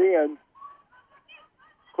throw it in.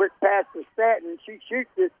 Quick pass to Stanton. She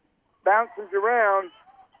shoots it. Bounces around.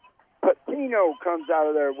 Patino comes out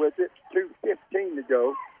of there with it. 2:15 to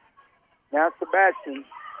go. Now Sebastian.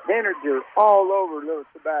 Henniger all over little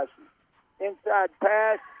Sebastian. Inside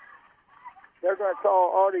pass. They're going to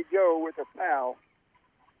call Artie Joe with a foul.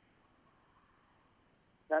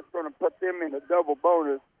 That's going to put them in a double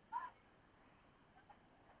bonus.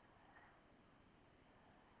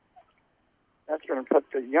 That's going to put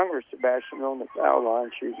the younger Sebastian on the foul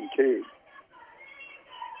line shooting 2.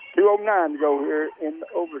 2:09 to go here in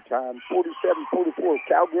overtime. 47-44,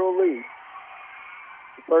 Cowgirl lead.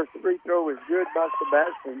 The first free throw is good by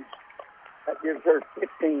Sebastian. That gives her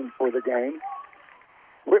 15 for the game.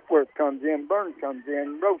 Whitworth comes in, Burns comes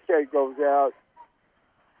in, Roche goes out,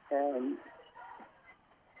 and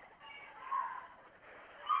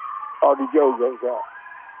Hardy Joe goes out.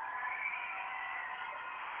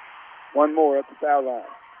 One more at the foul line.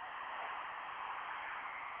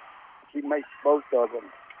 She makes both of them.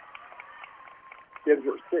 Gives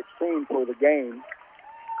her 16 for the game.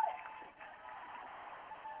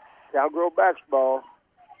 Cowgirl basketball.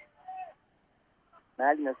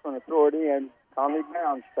 Magnus going to throw it in. Conley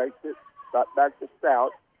Bounds takes it. Got back to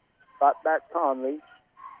Stout. Got back Conley.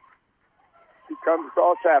 She comes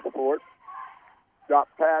across half court. Drop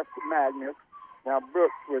pass to Magnus. Now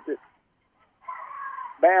Brooks with it.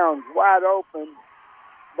 Bounds wide open.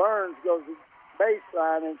 Burns goes to the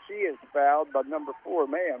baseline, and she is fouled by number 4,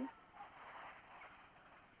 Ma'am.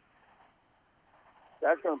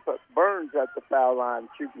 That's going to put Burns at the foul line,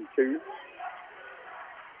 shooting 2.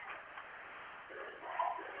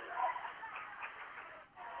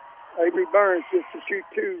 Avery Burns gets to shoot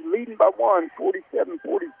 2, leading by 1,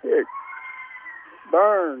 47-46.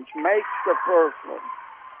 Burns makes the first one.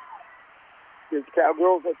 Gives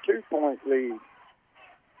Cowgirls a 2-point lead.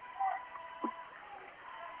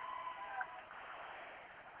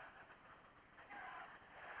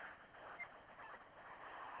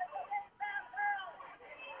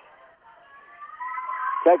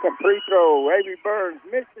 Second free throw. Avery Burns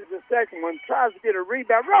misses the second one, tries to get a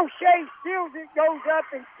rebound. Roche steals it, goes up,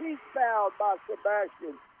 and she's fouled by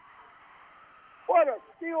Sebastian. What a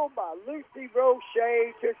steal by Lucy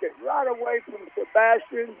Roche. Took it right away from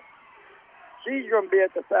Sebastian. She's going to be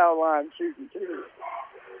at the foul line shooting 2.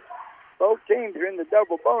 Both teams are in the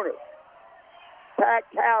double bonus.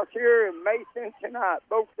 Packed house here in Mason tonight.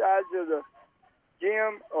 Both sides of the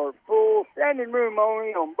gym are full. Standing room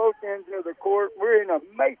only on both ends of the court. We're in a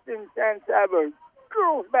Mason San Saba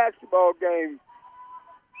girls basketball game.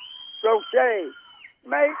 Roche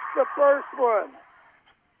makes the first one.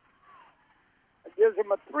 It gives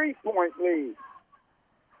them a 3-point lead.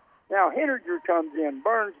 Now Henninger comes in.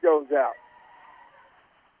 Burns goes out.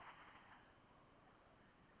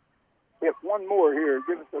 Hit one more here.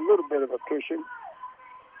 Give us a little bit of a cushion.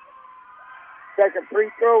 Second free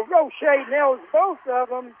throw. Roche nails both of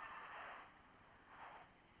them.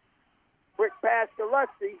 Quick pass to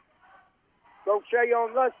Lusty. Roche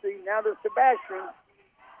on Lusty. Now to Sebastian.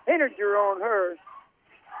 Henninger on her.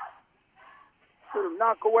 Sort of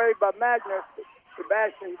knock away by Magnus.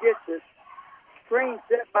 Sebastian gets it. Screen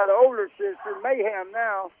set by the older sister. Mayhem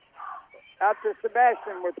now. Out to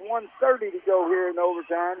Sebastian with 1:30 to go here in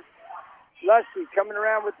overtime. Lusty coming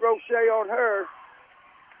around with Roche on her.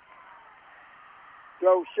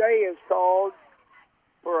 Roche is called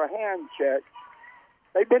for a hand check.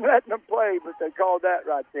 They've been letting them play, but they called that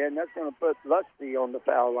right then. That's going to put Lusty on the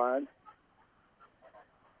foul line.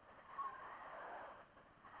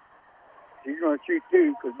 She's going to shoot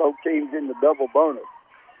 2 because both teams in the double bonus.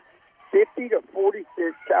 50-46,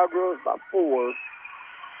 Cowgirls by 4.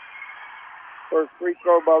 First free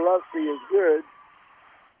throw by Lusty is good.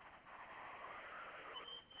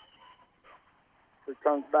 Here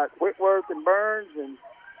comes back Whitworth and Burns, and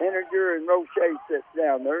Henninger and Roche sits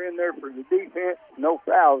down. They're in there for the defense. No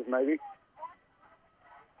fouls, maybe.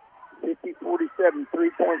 50-47,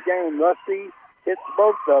 3-point game. Lusty hits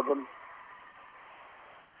both of them.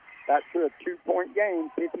 Back to a 2-point game,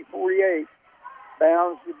 50-48.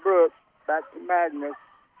 Bounds to Brooks. Back to Magnus.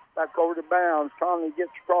 Back over to Bounds. Conley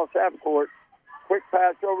gets across half court. Quick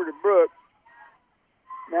pass over to Brooks.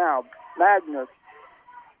 Now, Magnus.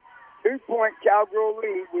 2-point Cowgirl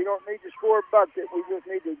lead. We don't need to score a bucket. We just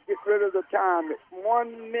need to get rid of the time. It's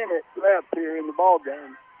 1 minute left here in the ball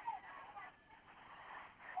game.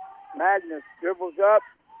 Magnus dribbles up,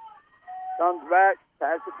 comes back,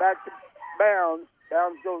 passes it back to Bounds.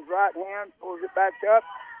 Bounds goes right hand, pulls it back up.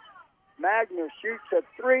 Magnus shoots a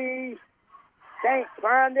 3. Can't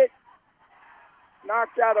find it.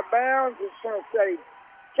 Knocked out of bounds. It's going to say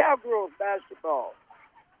Cowgirls basketball.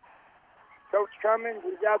 Coach Cummins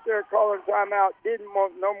is out there calling timeout. Didn't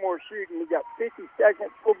want no more shooting. We got 50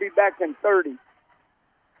 seconds. We'll be back in 30.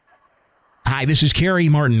 Hi, this is Kerry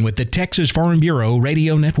Martin with the Texas Farm Bureau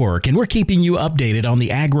Radio Network, and we're keeping you updated on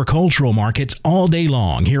the agricultural markets all day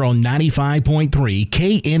long here on 95.3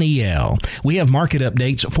 KNEL. We have market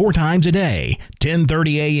updates 4 times a day,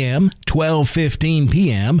 10:30 a.m., 12:15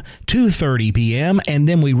 p.m., 2:30 p.m., and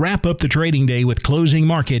then we wrap up the trading day with closing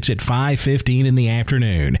markets at 5:15 in the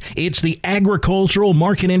afternoon. It's the agricultural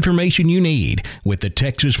market information you need with the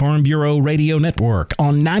Texas Farm Bureau Radio Network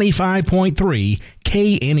on 95.3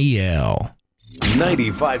 KNEL.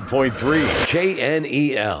 95.3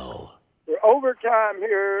 KNEL. The overtime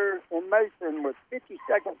here in Mason with 50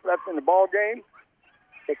 seconds left in the ball game.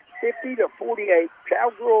 It's 50-48.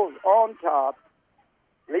 Cowgirls on top.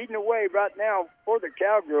 Leading the way right now for the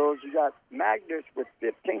Cowgirls, you got Magnus with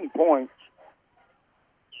 15 points.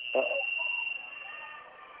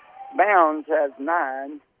 Bounds has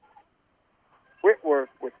 9. Whitworth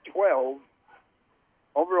with 12.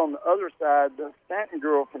 Over on the other side, the Stanton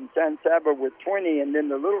girl from San Saba with 20, and then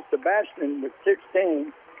the little Sebastian with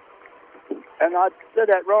 16. And I said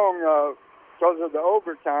that wrong because of the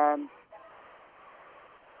overtime.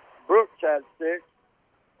 Brooks has 6.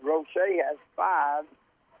 Roche has 5.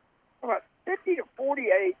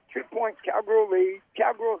 50-48, 2 points, Cowgirl lead.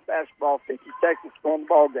 Cowgirls basketball, 50 seconds to go in the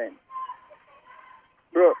ball game.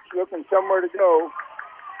 Brooks looking somewhere to go.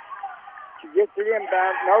 She gets it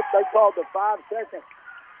inbound. Nope, they called the 5-second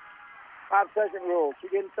rule. She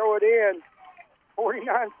didn't throw it in.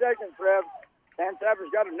 49 seconds left. San Saba's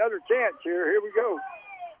got another chance here. Here we go.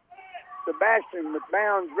 Sebastian with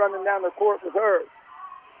Bounds running down the court with her.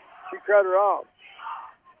 She cut her off.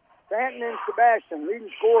 Stanton and Sebastian leading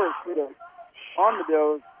scorers for the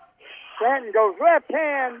Armadillos. Stanton goes left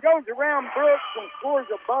hand, goes around Brooks and scores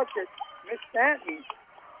a bucket. Miss Stanton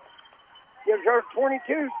gives her 22,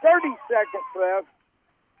 30 seconds left.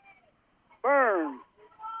 Burns.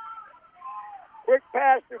 Quick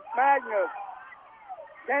pass to Magnus.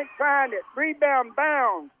 Can't find it. Rebound,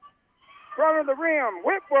 Bounds. Front of the rim.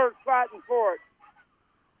 Whitworth fighting for it.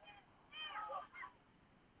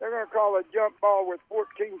 They're going to call a jump ball with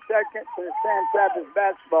 14 seconds, and San Saba's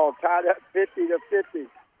basketball tied up 50-50.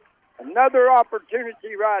 Another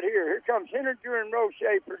opportunity right here. Here comes Henninger and Roche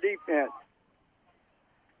for defense.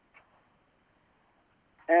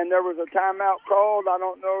 And there was a timeout called. I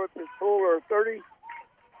don't know if it's full or 30.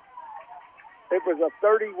 It was a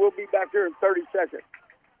 30. We'll be back here in 30 seconds.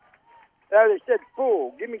 Now they said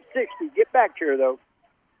full. Give me 60. Get back here, though.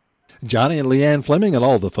 Johnny and Leanne Fleming and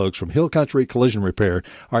all the folks from Hill Country Collision Repair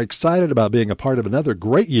are excited about being a part of another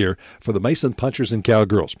great year for the Mason Punchers and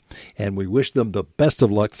Cowgirls, and we wish them the best of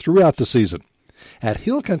luck throughout the season. At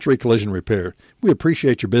Hill Country Collision Repair, we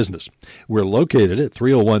appreciate your business. We're located at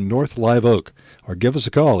 301 North Live Oak, or give us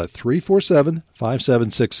a call at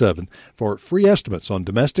 347-5767 for free estimates on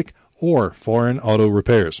domestic or foreign auto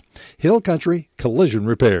repairs. Hill Country Collision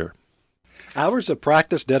Repair. Hours of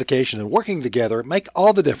practice, dedication, and working together make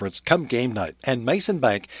all the difference come game night, and Mason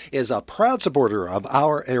Bank is a proud supporter of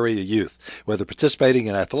our area youth. Whether participating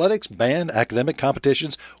in athletics, band, academic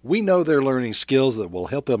competitions, we know they're learning skills that will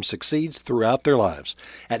help them succeed throughout their lives.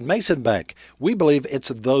 At Mason Bank, we believe it's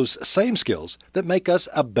those same skills that make us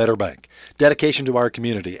a better bank. Dedication to our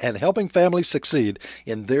community and helping families succeed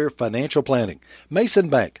in their financial planning. Mason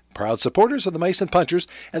Bank, proud supporters of the Mason Punchers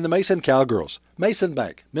and the Mason Cowgirls. Mason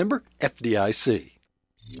Bank, member FDIC.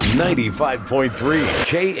 95.3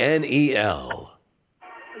 KNEL.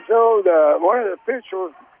 So one of the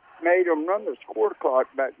officials made them run the score clock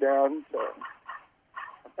back down. So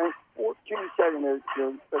I think 14 seconds.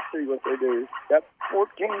 Let's see what they do. That's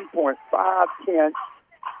 14.5 tenths.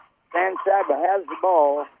 San Saba has the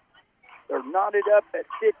ball. They're knotted up at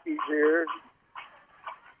 50s here.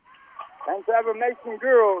 San Saba Mason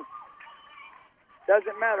girls.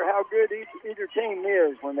 Doesn't matter how good either team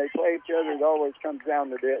is when they play each other. It always comes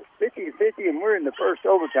down to this. 50-50, and we're in the first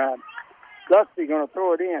overtime. Dusty going to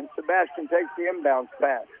throw it in. Sebastian takes the inbounds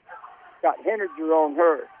pass. Got Henninger on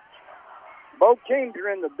her. Both teams are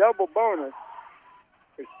in the double bonus.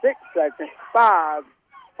 There's 6 seconds. 5,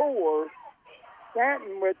 4.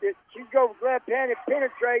 Stanton with it. She goes left-handed,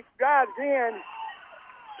 penetrates, drives in,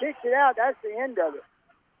 kicks it out. That's the end of it.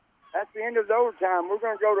 That's the end of the overtime. We're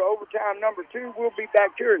going to go to overtime number 2. We'll be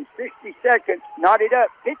back here in 60 seconds. Knotted up,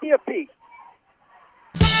 50 apiece.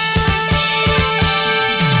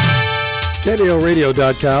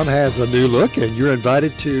 KNELradio.com has a new look, and you're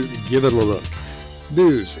invited to give it a look.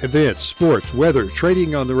 News, events, sports, weather,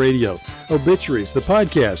 trading on the radio, obituaries, the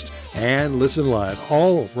podcast, and listen live,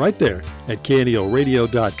 all right there at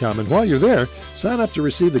KNELradio.com. And while you're there, sign up to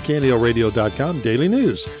receive the KNELradio.com daily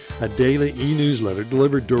news, a daily e-newsletter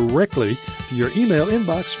delivered directly to your email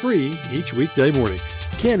inbox free each weekday morning.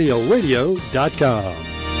 KNELradio.com.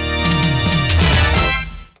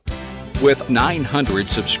 With 900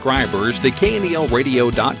 subscribers, the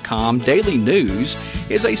KNELradio.com Daily News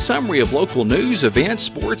is a summary of local news, events,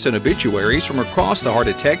 sports, and obituaries from across the heart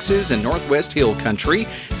of Texas and Northwest Hill Country,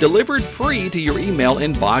 delivered free to your email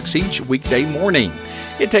inbox each weekday morning.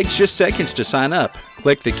 It takes just seconds to sign up.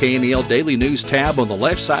 Click the KNEL Daily News tab on the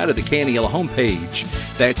left side of the KNEL homepage.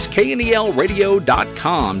 That's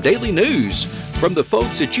KNELradio.com Daily News from the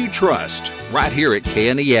folks that you trust right here at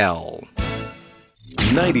KNEL.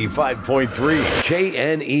 95.3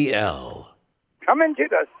 KNEL. Coming to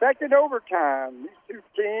the second overtime. These two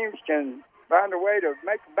teams can find a way to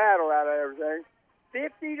make a battle out of everything.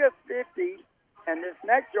 50-50, and this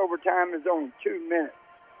next overtime is only 2 minutes.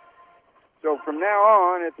 So from now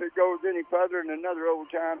on, if it goes any further in another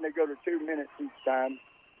overtime, they go to 2 minutes each time.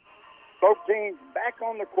 Both teams back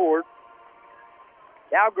on the court.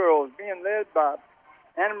 Cowgirls being led by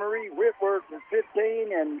Anna Marie Whitworth with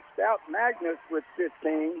 15 and Stout Magnus with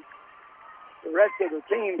 15. The rest of the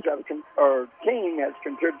team has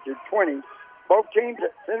contributed 20. Both teams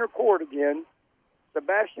at center court again.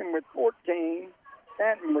 Sebastian with 14,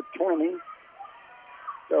 Stanton with 20.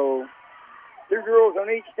 So 2 girls on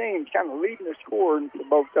each team kind of leading the scoring for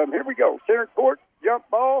both of them. Here we go. Center court, jump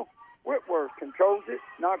ball. Whitworth controls it,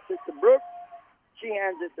 knocks it to Brooks. She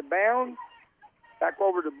hands it to Bounds. Back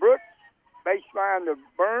over to Brooks. Baseline to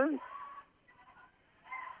Burns.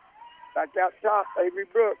 Back out top, Avery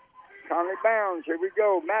Brooks. Conley Bounds. Here we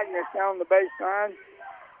go. Magnus down the baseline.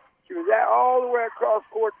 She was out all the way across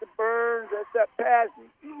court to Burns. That's that pass.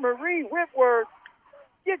 Marie Whitworth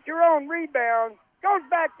gets her own rebound. Goes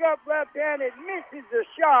back up left-handed, misses the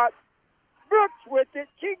shot. Brooks with it.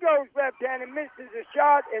 She goes left-handed, misses the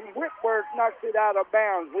shot, and Whitworth knocks it out of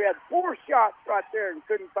bounds. We had 4 shots right there and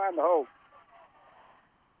couldn't find the hole.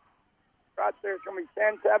 Right there, it's going to be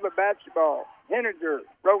San Saba basketball. Henninger,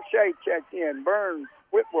 Roche checks in. Burns,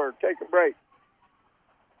 Whitworth, take a break.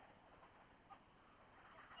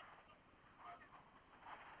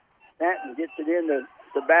 Stanton gets it into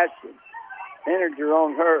Sebastian. Henninger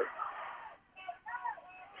on her.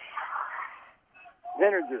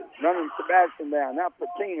 Henninger running Sebastian down. Now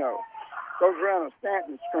Patino goes around a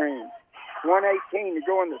Stanton screen. 1:18 to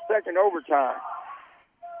go in the second overtime.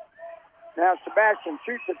 Now Sebastian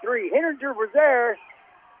shoots a 3. Henninger was there.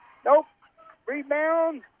 Nope.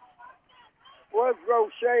 Rebound was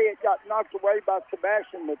Roche. It got knocked away by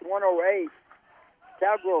Sebastian with 1:08.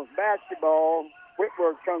 Cowgirls basketball.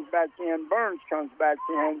 Whitworth comes back in. Burns comes back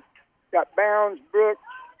in. Got Bounds, Brooks,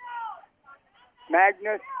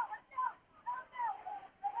 Magnus,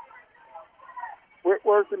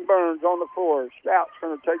 Whitworth, and Burns on the floor. Stout's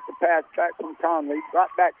going to take the pass back from Conley.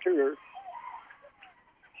 Right back to her.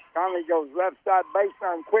 Conley goes left side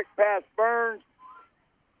baseline. Quick pass, Burns.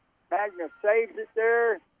 Magnus saves it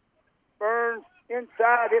there. Burns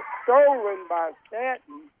inside. It's stolen by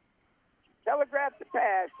Stanton. Telegraphed the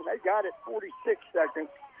pass, and they got it 46 seconds.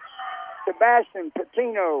 Sebastian,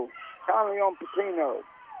 Patino. Conley on Patino.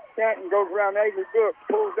 Stanton goes around Avery Brooks,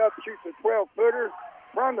 pulls up, shoots a 12-footer.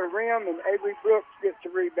 From the rim, and Avery Brooks gets the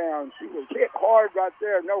rebound. She was hit hard right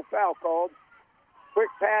there. No foul called. Quick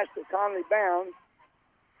pass to Conley Bounds.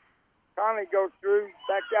 Conley goes through,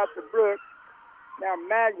 back out to Brooks. Now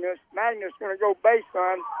Magnus. Magnus going to go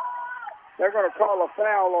baseline. They're going to call a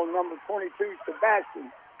foul on number 22,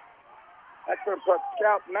 Sebastian. That's going to put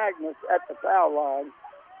Scout Magnus at the foul line.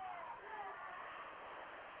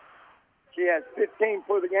 She has 15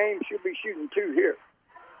 for the game. She'll be shooting 2 here.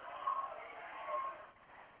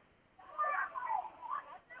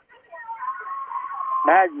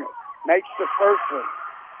 Magnus makes the first one.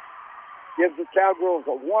 Gives the Cowgirls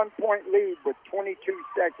a 1-point lead with 22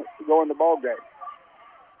 seconds to go in the ballgame.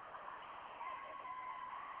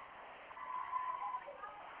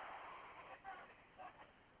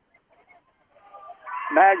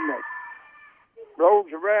 Magnus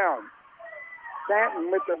rolls around.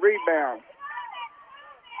 Stanton with the rebound.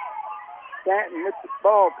 Stanton with the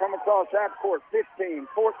ball. Come across half court. 15,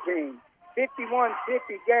 14,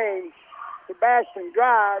 51-50 game. Sebastian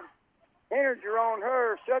drives. Henninger on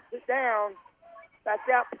her. Shuts it down. Back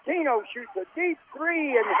out. Patino shoots a deep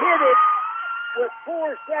 3 and hit it with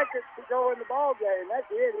 4 seconds to go in the ballgame.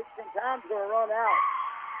 That's it. Time's going to run out.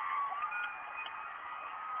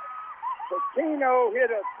 Patino hit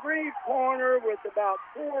a 3-pointer with about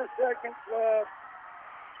 4 seconds left.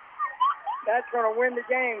 That's going to win the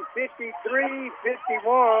game,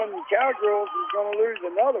 53-51. Cowgirls is going to lose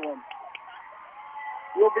another one.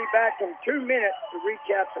 We'll be back in 2 minutes to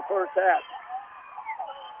recap the first half.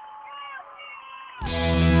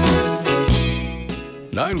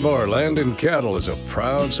 Nine Bar Land and Cattle is a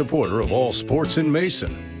proud supporter of all sports in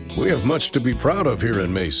Mason. We have much to be proud of here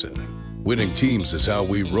in Mason. Winning teams is how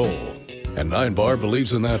we roll. And Nine Bar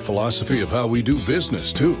believes in that philosophy of how we do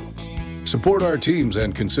business, too. Support our teams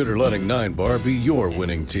and consider letting Nine Bar be your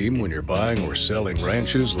winning team when you're buying or selling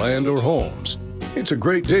ranches, land, or homes. It's a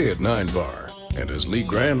great day at Nine Bar. And as Lee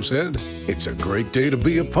Graham said, it's a great day to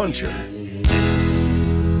be a puncher.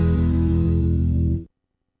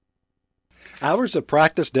 Hours of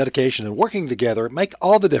practice, dedication, and working together make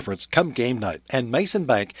all the difference come game night, and Mason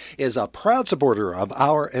Bank is a proud supporter of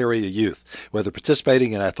our area youth. Whether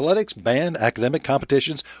participating in athletics, band, academic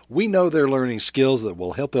competitions, we know they're learning skills that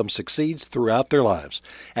will help them succeed throughout their lives.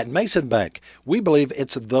 At Mason Bank, we believe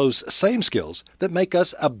it's those same skills that make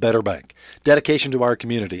us a better bank. Dedication to our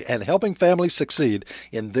community and helping families succeed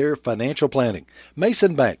in their financial planning.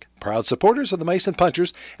 Mason Bank, proud supporters of the Mason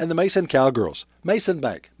Punchers and the Mason Cowgirls. Mason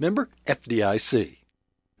Bank, member FDIC.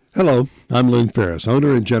 Hello, I'm Lynn Ferris,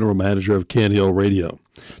 owner and general manager of Canny-O Radio.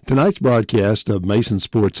 Tonight's broadcast of Mason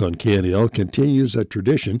Sports on Canny-O continues a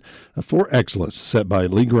tradition for excellence set by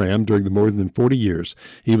Lee Graham during the more than 40 years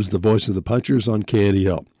he was the voice of the Punchers on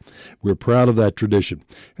Canny-O. We're proud of that tradition,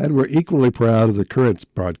 and we're equally proud of the current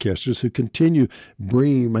broadcasters who continue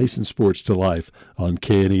bringing Mason sports to life on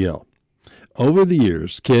Canny-O. Over the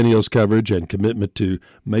years, Canny-O's coverage and commitment to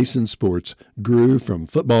Mason sports grew from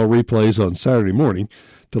football replays on Saturday morning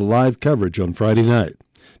to live coverage on Friday night,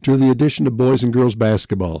 to the addition of boys and girls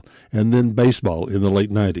basketball and then baseball in the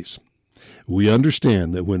late 90s. We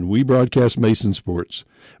understand that when we broadcast Mason sports,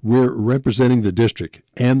 we're representing the district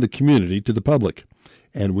and the community to the public,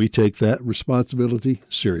 and we take that responsibility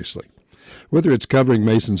seriously. Whether it's covering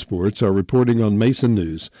Mason sports or reporting on Mason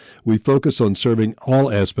news, we focus on serving all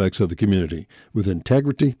aspects of the community with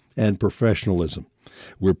integrity and professionalism.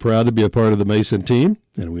 We're proud to be a part of the Mason team,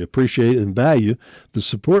 and we appreciate and value the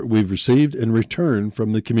support we've received in return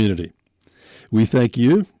from the community. We thank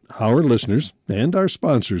you, our listeners, and our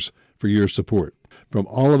sponsors for your support. From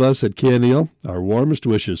all of us at Canny-O, our warmest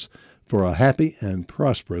wishes for a happy and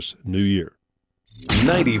prosperous new year.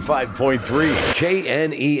 95.3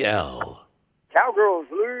 KNEL. Cowgirls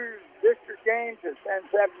lose district game to San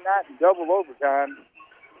Saturday night in double overtime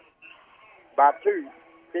by 2,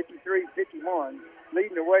 53-51.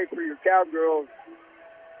 Leading the way for your Cowgirls,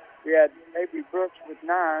 we had Avery Brooks with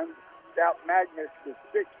 9, Stout Magnus with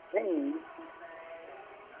 16,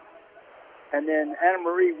 and then Anna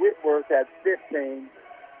Marie Whitworth had 15.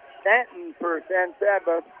 Stanton for San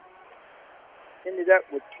Saba ended up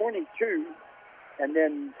with 22, and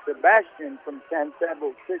then Sebastian from San Saba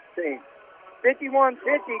with 16. 51-50,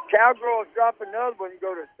 Cowgirls drop another one,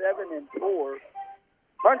 go to 7-4.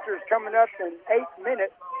 Punchers coming up in 8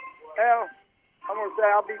 minutes. Well, I'm going to say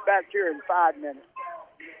I'll be back here in 5 minutes.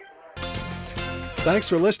 Thanks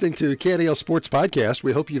for listening to Canny-O Sports Podcast.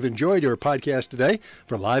 We hope you've enjoyed your podcast today.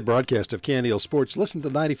 For a live broadcast of Canny-O Sports, listen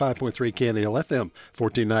to 95.3 Canny-O FM,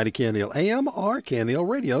 1490 Canny-O AM, or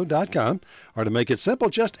CannyORadio.com. Or to make it simple,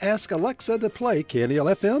 just ask Alexa to play Canny-O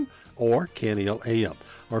FM or Canny-O AM.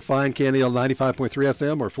 Or find Canny-O 95.3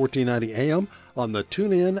 FM or 1490 AM on the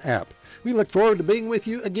TuneIn app. We look forward to being with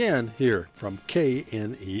you again here from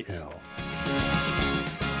KNEL.